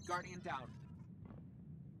 Guardian down.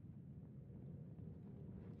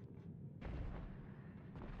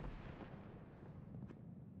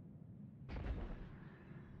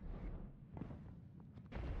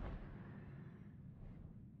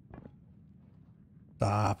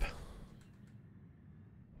 Stop.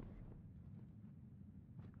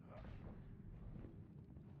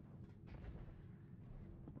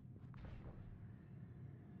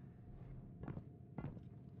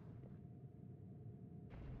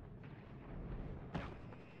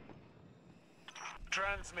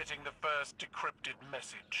 Transmitting the first decrypted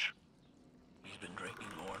message. He's been drinking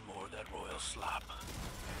more and more of that royal slop.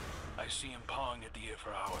 I see him pawing at the air for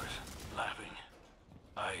hours, laughing,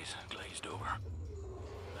 eyes glazed over.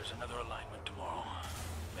 There's another alignment tomorrow.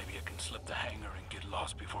 Maybe I can slip the hangar and get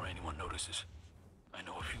lost before anyone notices. I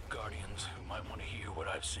know a few Guardians who might want to hear what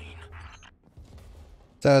I've seen.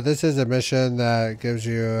 So this is a mission that gives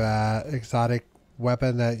you an exotic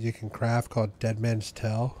weapon that you can craft called Dead Man's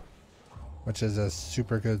Tail, which is a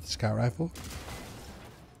super good scout rifle.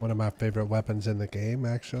 One of my favorite weapons in the game,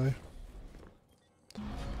 actually.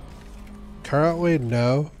 Currently,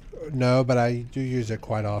 no, but I do use it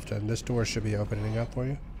quite often. This door should be opening up for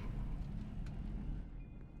you.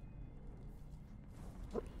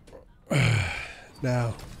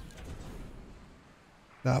 Now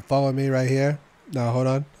follow me right here. No, hold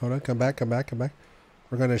on, come back.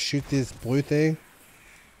 We're gonna shoot this blue thing.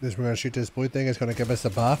 We're gonna shoot this blue thing. It's gonna give us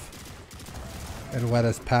a buff and let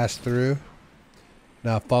us pass through.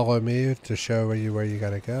 Now follow me to show you where you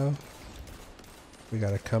gotta go. We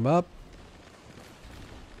gotta come up.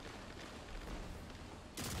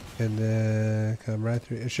 And then come right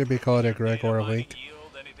through. It should be called a Gregor link.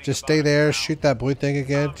 Just stay there, shoot that blue thing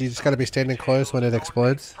again. You just gotta be standing close when it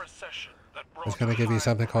explodes. It's gonna give you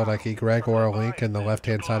something called like a Gregor link in the left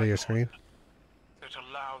hand side of your screen. It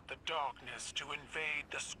allowed the darkness to invade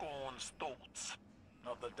the Scorn's thoughts.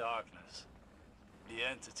 Not the darkness. The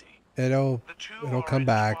entity. It'll come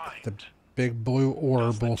back. The big blue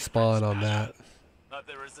orb will spawn on that. That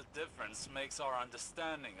there is a difference makes our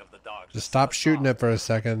understanding of the darkness. Just stop shooting it for a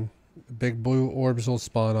second. Big blue orbs will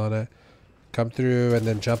spawn on it. Come through and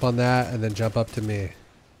then jump on that and then jump up to me.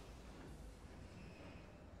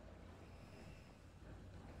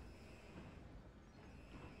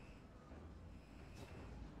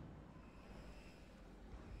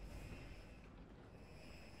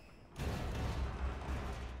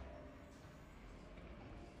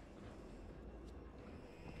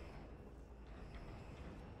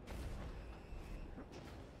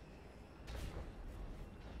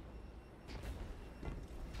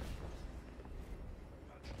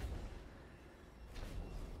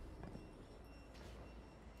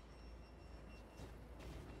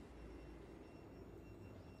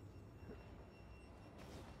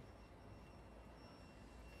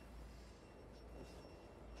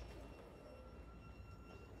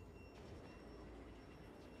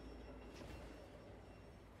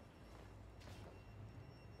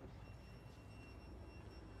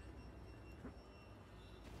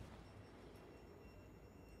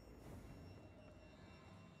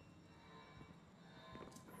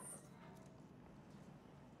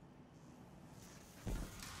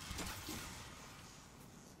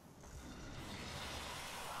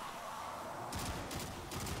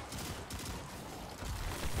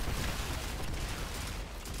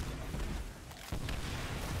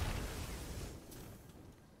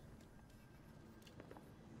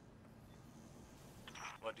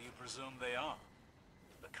 What do you presume they are?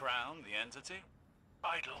 The crown, the entity?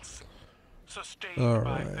 Idols. Sustained All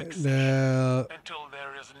by right, fixation now until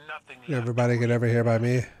there is nothing left. everybody get over here by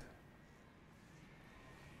me.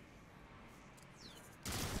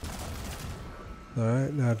 All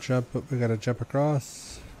right, now jump. We gotta jump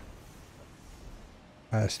across.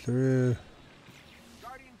 Pass through.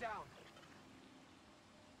 Guardian down.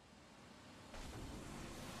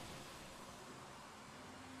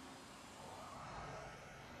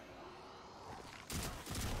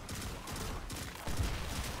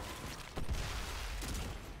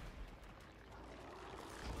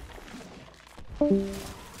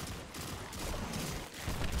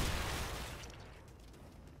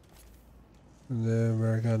 And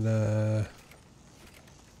we're gonna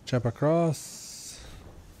jump across.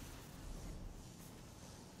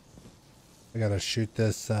 I gotta shoot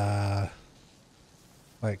this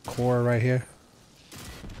like core right here.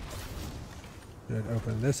 And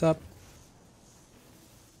open this up.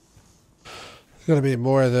 There's gonna be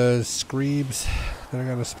more of those screebs that are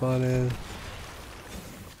gonna spawn in.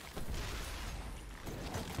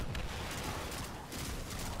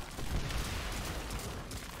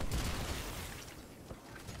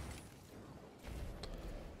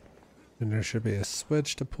 And there should be a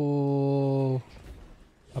switch to pull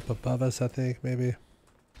up above us, I think, maybe.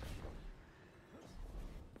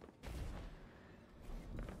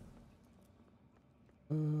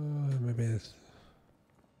 Maybe it's...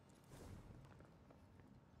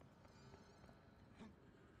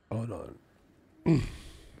 Hold on.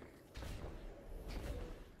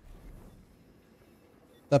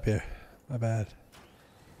 Up here. My bad.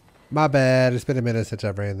 My bad. It's been a minute since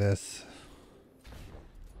I've ran this.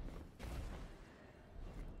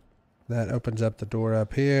 That opens up the door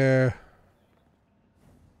up here.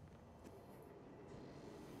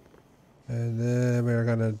 And then we're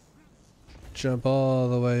gonna jump all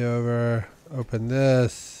the way over, open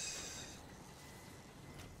this,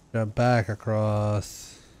 jump back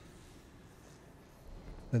across,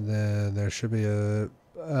 and then there should be a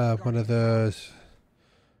one of those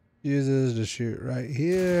fuses to shoot right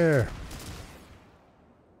here.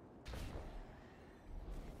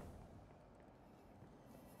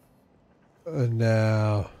 And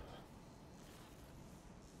now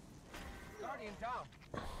Guardian down.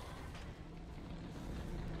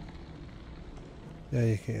 yeah,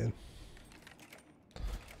 you can.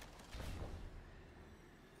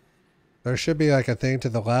 There should be like a thing to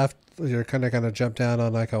the left. You're kind of going to jump down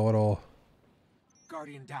on like a little...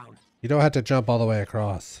 Guardian down. You don't have to jump all the way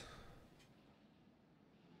across.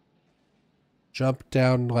 Jump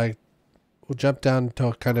down like... We'll jump down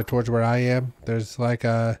to kind of towards where I am. There's like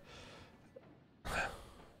a...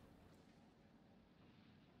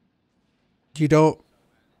 You don't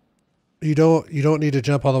need to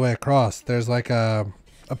jump all the way across. There's like a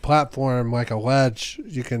platform, like a ledge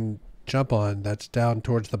you can jump on that's down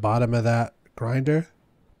towards the bottom of that grinder.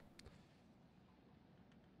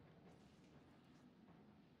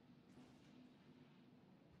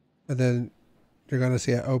 And then you're going to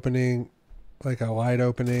see an opening, like a light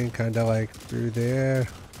opening, kind of like through there.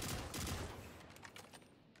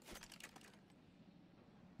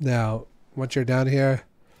 Now, once you're down here,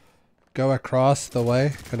 go across the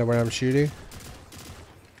way, kind of where I'm shooting.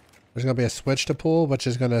 There's going to be a switch to pull, which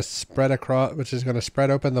is going to spread across, which is going to spread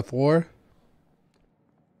open the floor.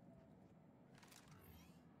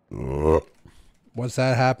 Once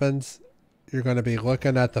that happens, you're going to be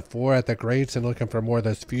looking at the floor at the grates and looking for more of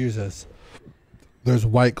those fuses. Those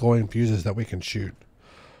white glowing fuses that we can shoot.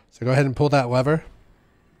 So go ahead and pull that lever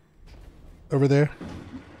over there.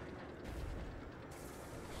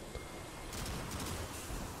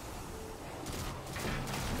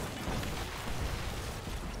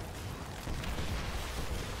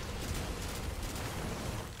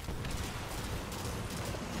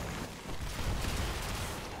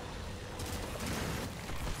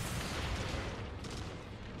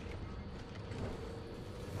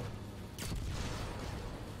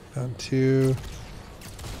 Down two.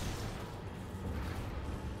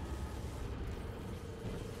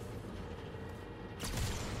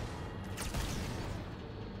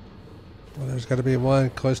 Well, there's got to be one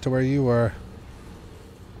close to where you were.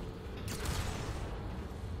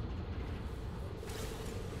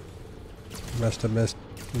 Must have missed.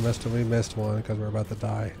 We missed one because we're about to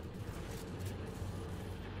die.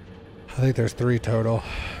 I think there's 3 total.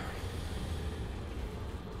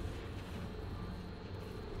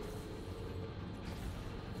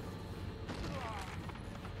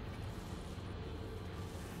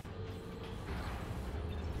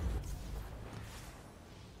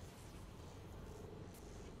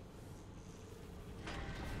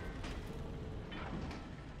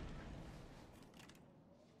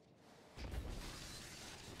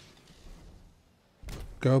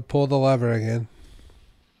 Go pull the lever again.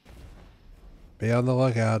 Be on the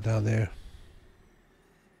lookout down there.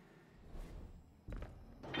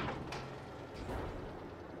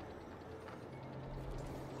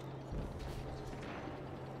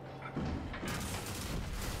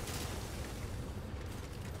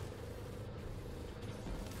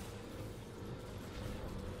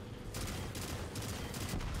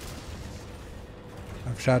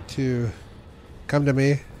 I've shot 2. Come to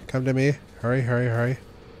me. Come to me. Hurry, hurry, hurry.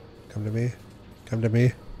 Come to me. Come to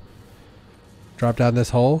me. Drop down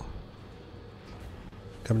this hole.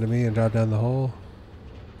 Come to me and drop down the hole.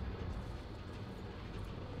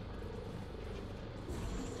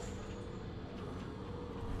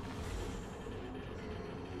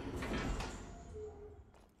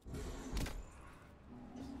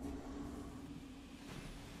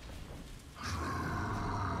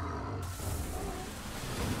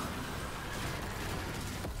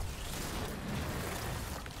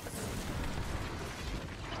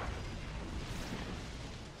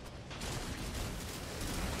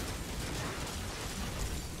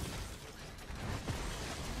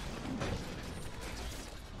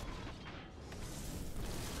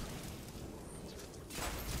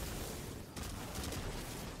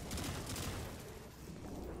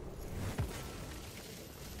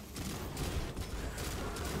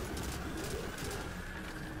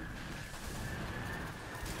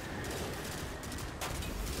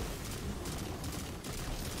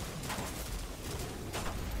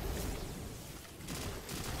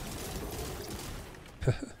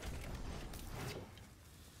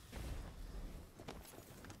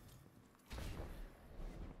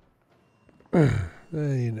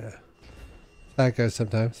 You know, that goes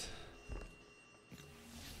sometimes.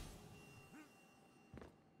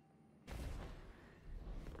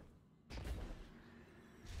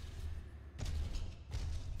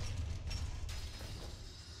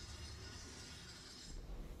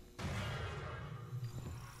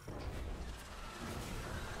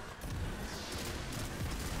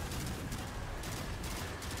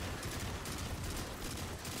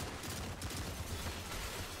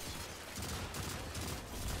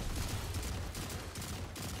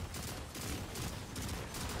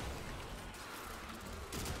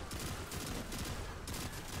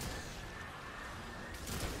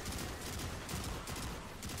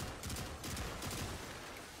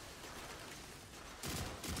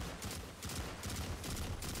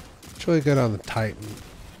 It's really good on the Titan.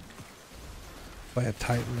 Play a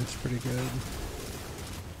Titan, it's pretty good.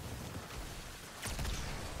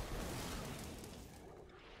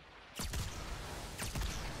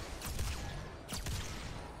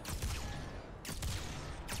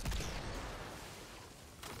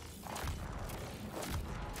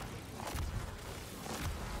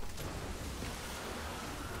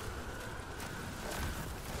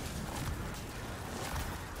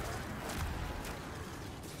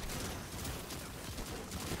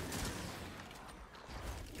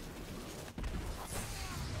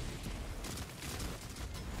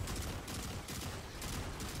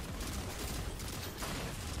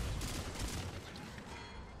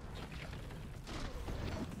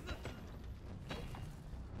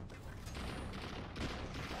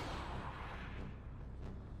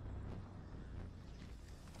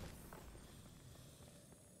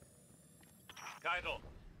 Keitel, it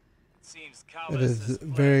seems It Callus is is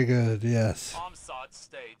very good, yes. Amsat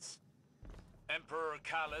states, Emperor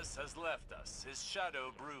Callus has left us. His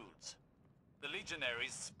shadow broods. The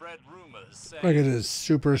legionaries spread rumors saying Like it is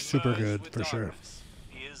super, he super merged good with for sure. darkness.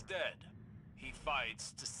 He is dead. He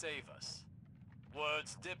fights to save us.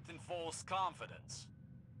 Words dipped in false confidence.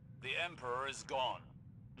 The Emperor is gone.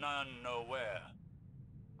 None know where.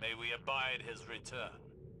 May we abide his return.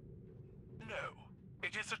 No,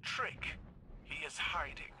 it is a trick. He is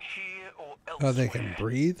hiding here or Oh, elsewhere. they can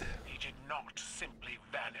breathe? He did not simply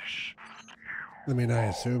vanish. I mean, I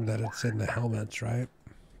assume that it's in the helmets, right?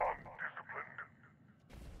 Undisciplined,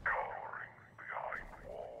 cowering behind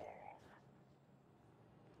wall.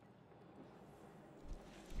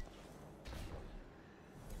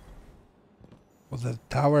 Well, the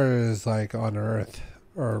tower is like on Earth,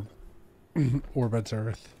 or orbits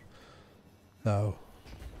Earth. No.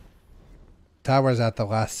 Tower's at the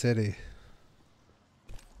last city.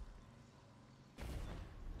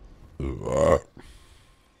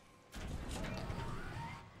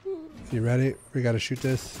 You ready? We gotta shoot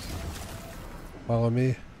this. Follow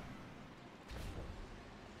me.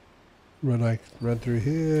 Run through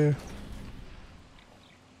here.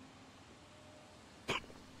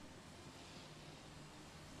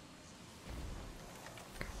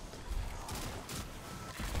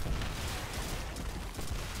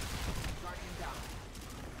 Guardian down.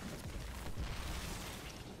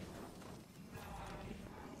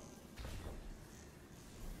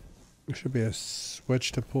 There should be a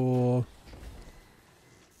switch to pull.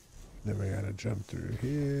 Then we gotta jump through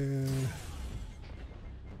here.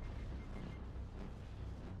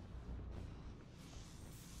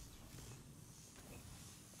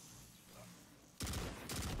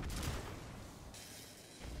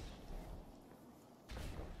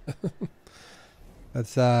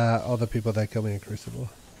 That's all the people that kill me in Crucible.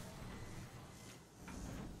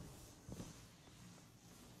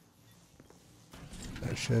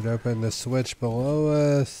 That should open the switch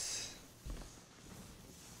below us.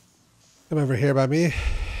 Come over here by me.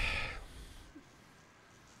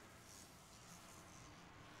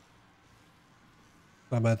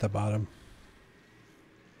 I'm at the bottom.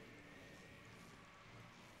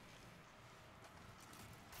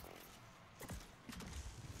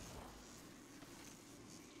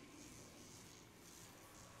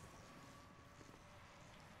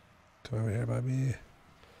 Come over here by me.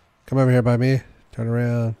 Come over here by me. Turn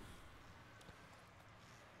around.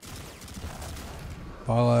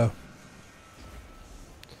 Follow.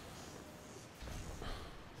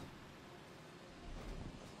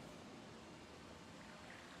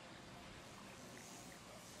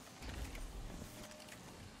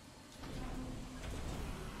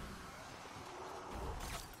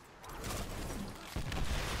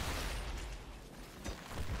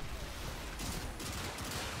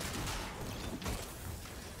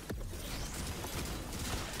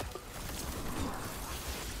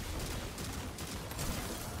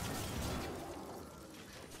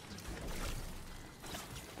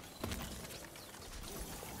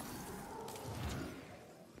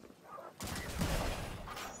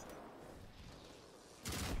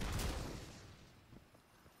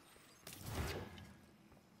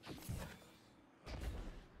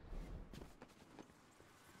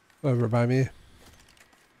 Over by me. You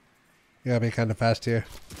gotta be kind of fast here.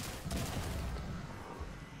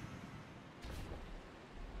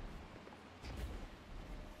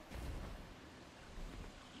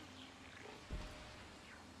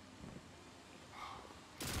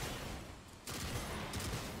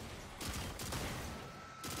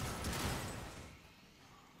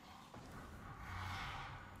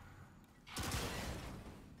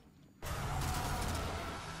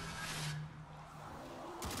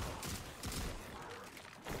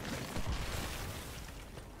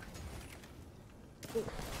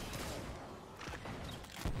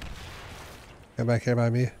 Come back here by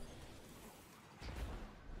me.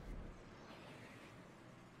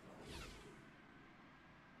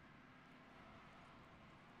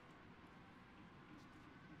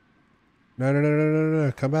 No, no, no, no, no,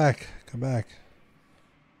 no. Come back. Come back.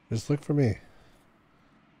 Just look for me.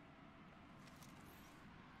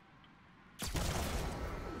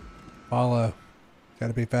 Follow.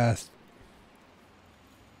 Gotta be fast.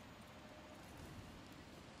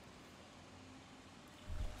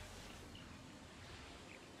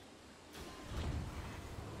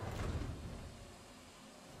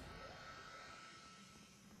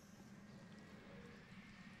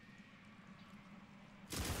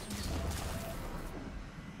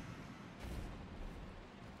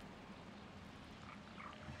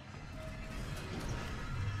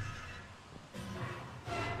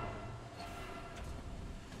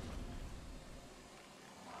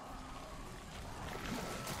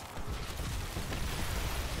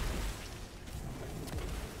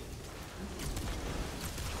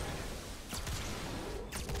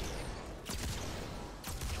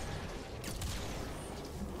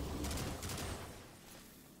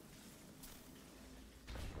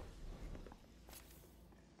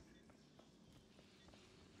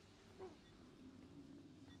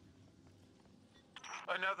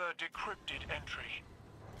 Another decrypted entry.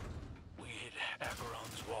 We hit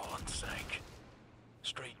Acheron's wall and sank.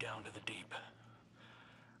 Straight down to the deep.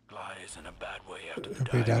 Gly is in a bad way after the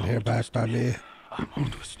Be down here back by me. I'm all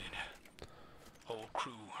twisted. Whole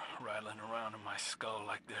crew rattling around in my skull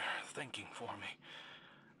like they're thinking for me.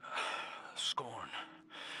 Scorn.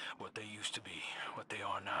 What they used to be, what they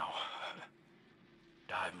are now.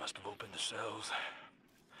 Dive must have opened the cells.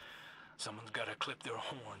 Someone's gotta clip their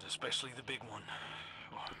horns, especially the big one.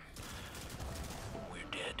 Or we're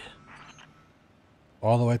dead.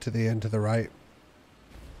 All the way to the end to the right.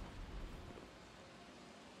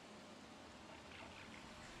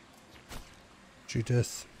 Shoot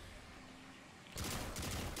this.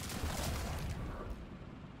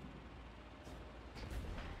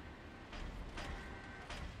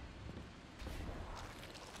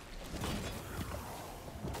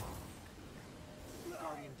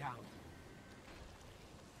 Guardian down.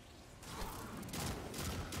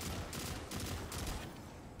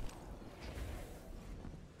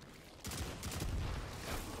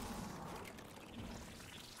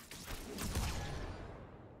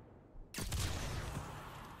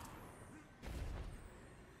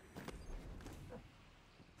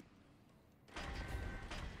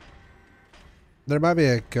 There might be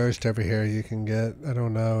a ghost over here you can get. I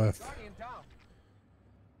don't know if... Guardian down.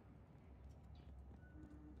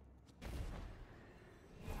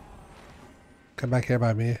 Come back here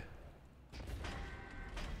by me.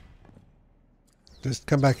 Just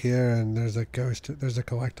come back here and there's a ghost. There's a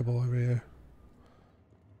collectible over here.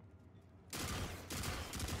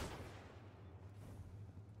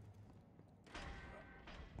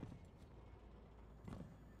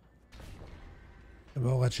 And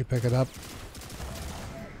we'll let you pick it up.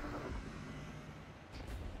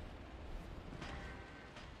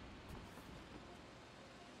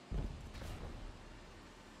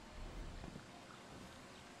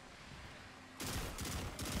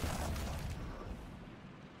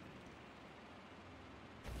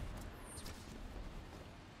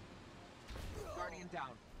 Guardian down.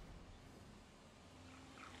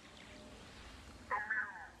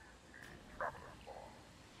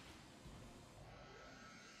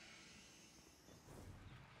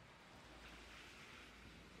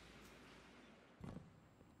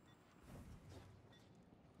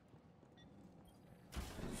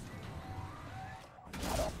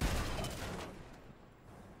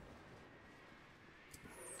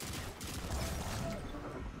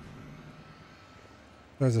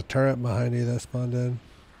 There's a turret behind you that spawned in.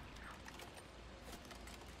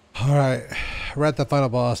 Alright. We're at the final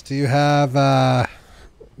boss. Do you have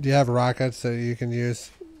rockets that you can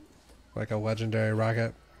use? Like a legendary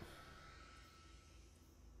rocket?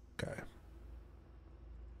 Okay.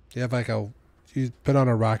 Do you have like a... You put on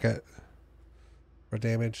a rocket for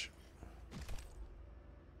damage?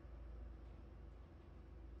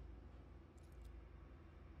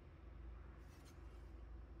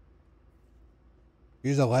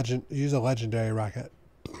 Use a legendary rocket.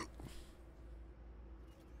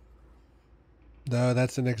 No,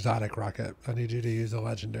 that's an exotic rocket. I need you to use a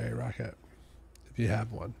legendary rocket if you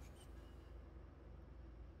have one.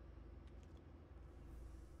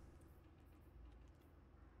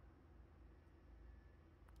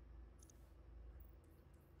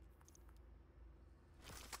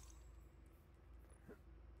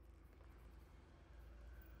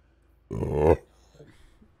 Oh.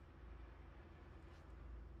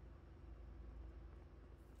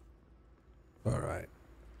 All right.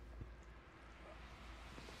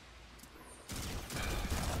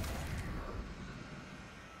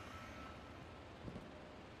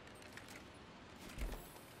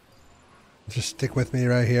 Just stick with me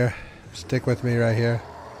right here. Stick with me right here.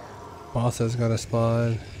 Boss is gonna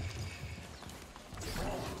spawn.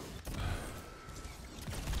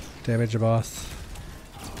 Damage the boss.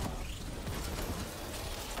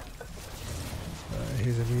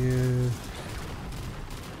 He's immune.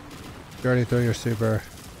 You already threw your super.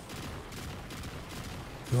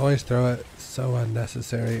 You always throw it so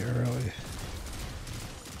unnecessary early.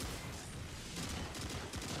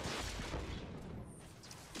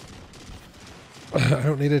 I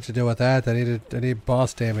don't need it to deal with that. I need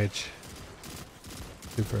boss damage.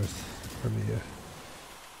 Supers from you.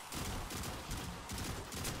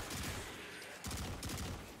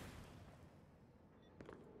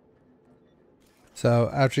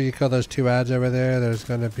 So after you kill those 2 ads over there, there's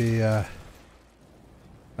going to be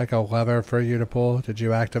like a lever for you to pull. Did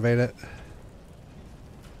you activate it?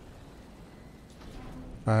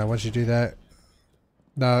 Alright, once you do that,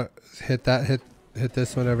 now hit that, hit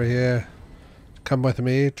this one over here. Come with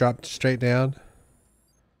me, drop straight down.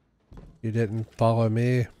 You didn't follow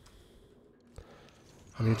me.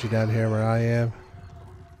 I need you down here where I am.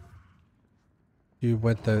 You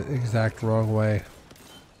went the exact wrong way.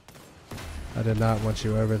 I did not want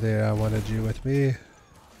you over there. I wanted you with me.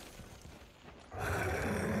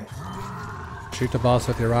 Shoot the boss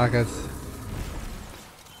with your rockets.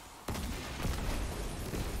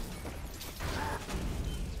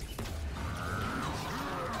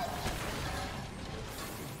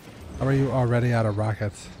 How are you already out of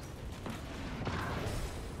rockets?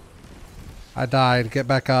 I died. Get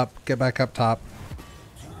back up. Get back up top.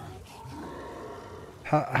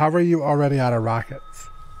 How are you already out of rockets?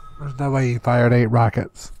 There's no way you fired 8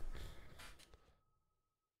 rockets.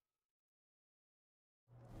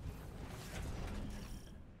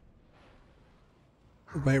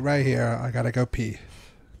 Wait right here. I gotta go pee.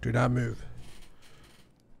 Do not move.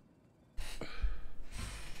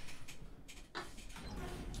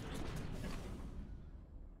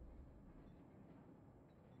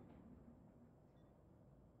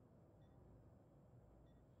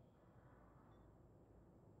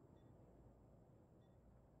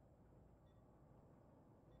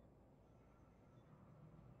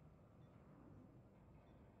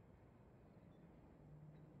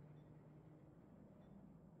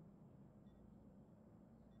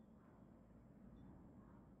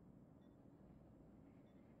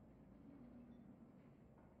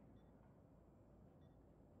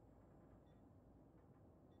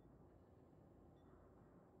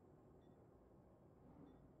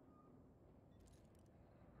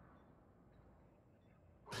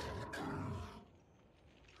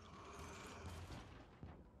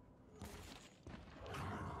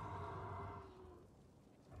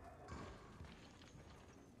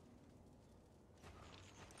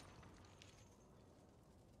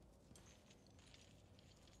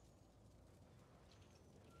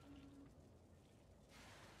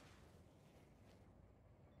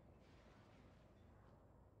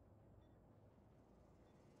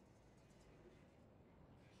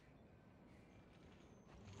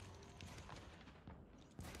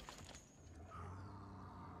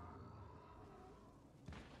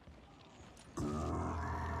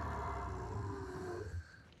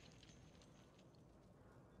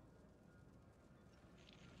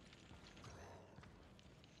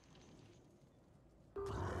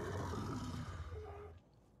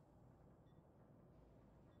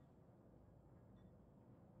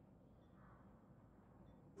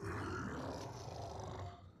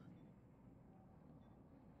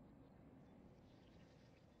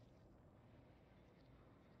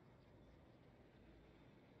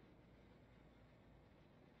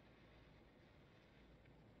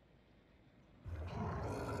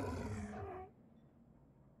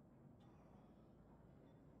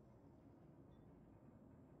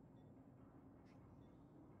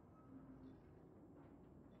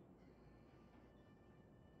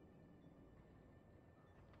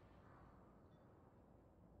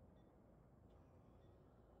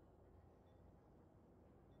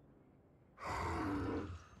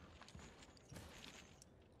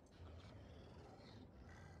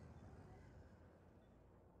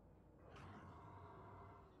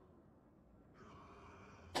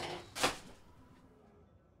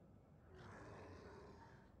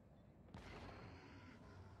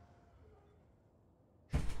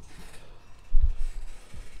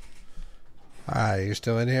 Alright, you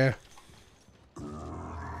still in here?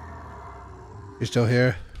 You still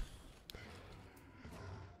here?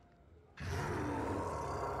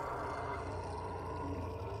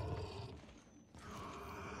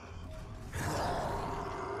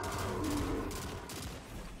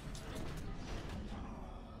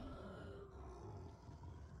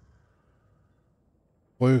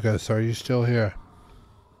 Lucas, are you still here?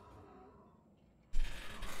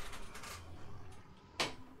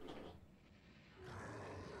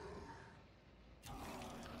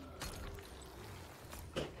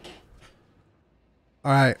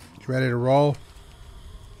 Alright, you ready to roll?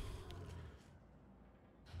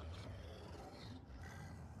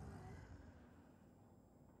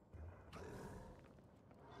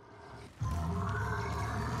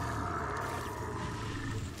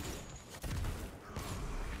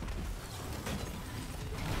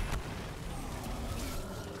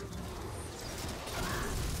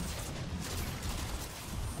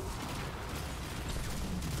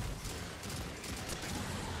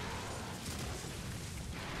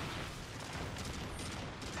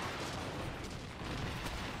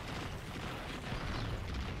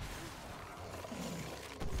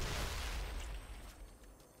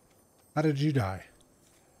 How did you die?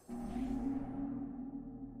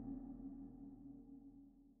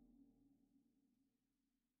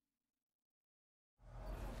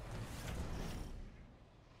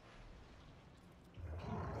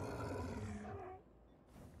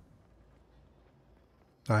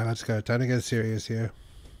 Alright, let's go. Time to get serious here.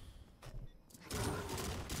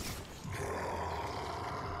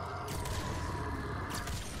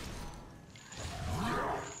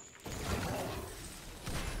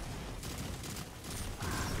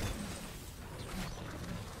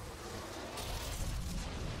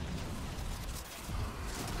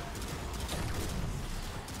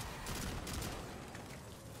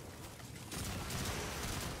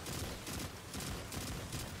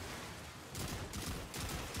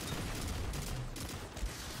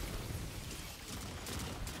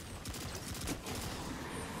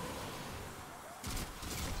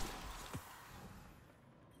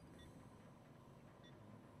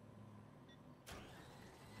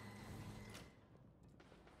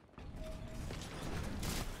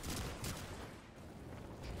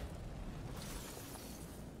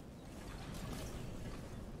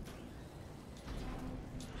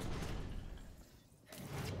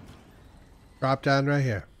 Drop down right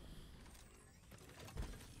here.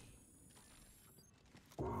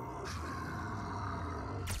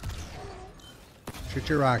 Shoot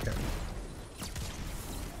your rocket.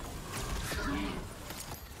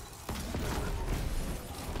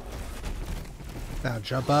 Now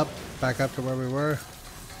jump up, back up to where we were.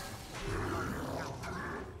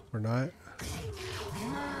 Or not.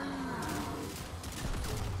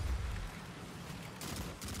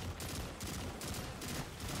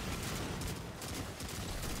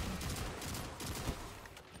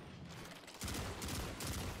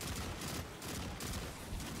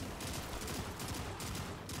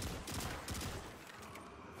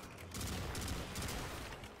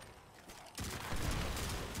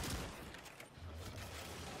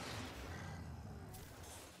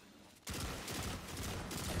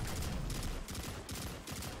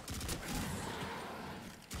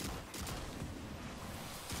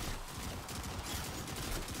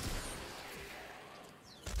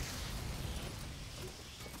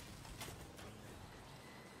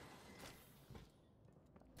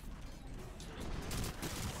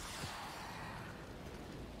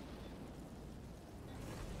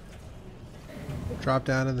 Drop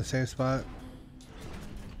down in the same spot.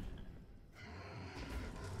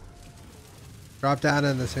 Drop down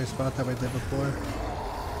in the same spot that we did before.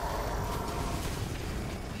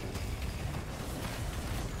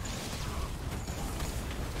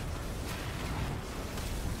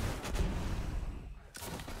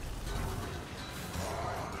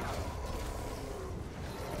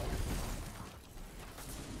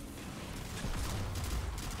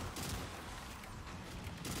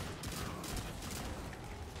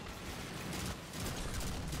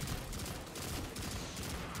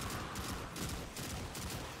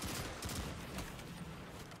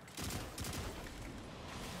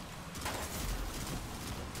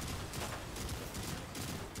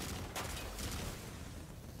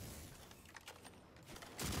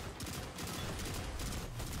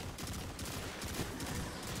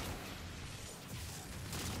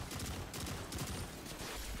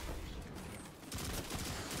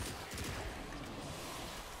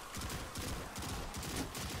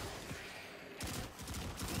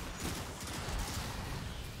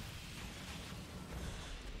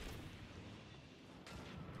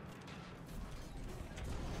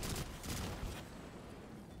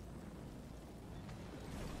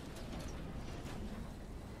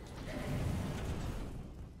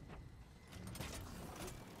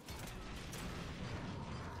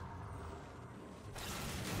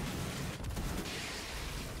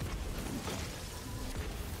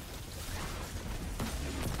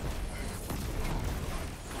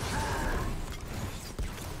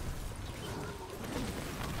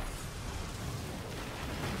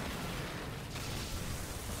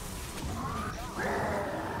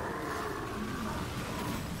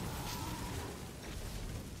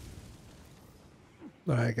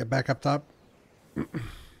 All right, get back up top.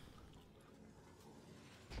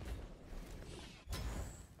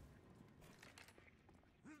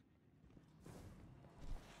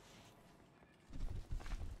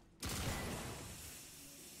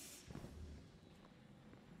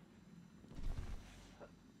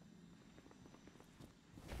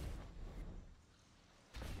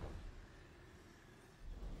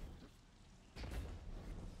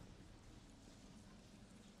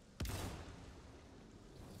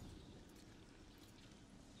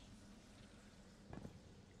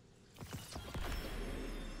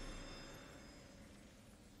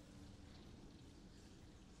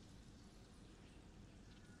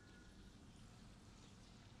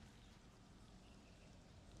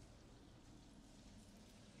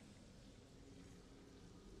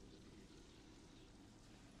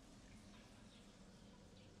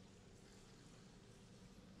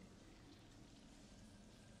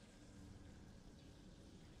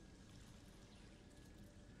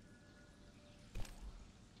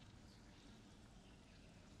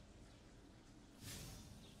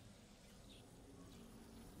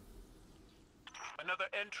 Another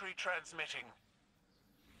entry transmitting.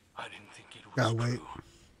 I didn't think it was Gotta wait. true.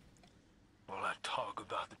 All that talk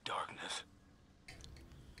about the darkness.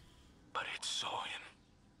 But it saw him.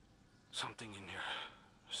 Something in there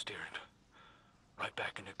stared right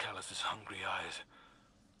back into Callus's hungry eyes.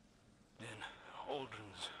 Then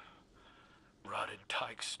Aldrin's rotted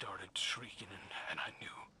tyke started shrieking, and I knew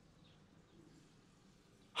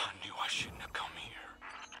I shouldn't have come here.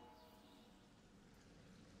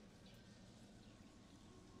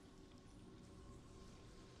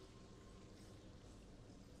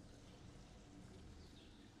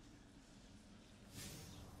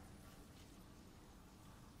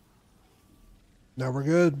 Now we're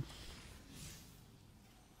good.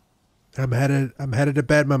 I'm headed to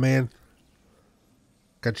bed, my man.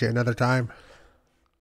 Got you another time.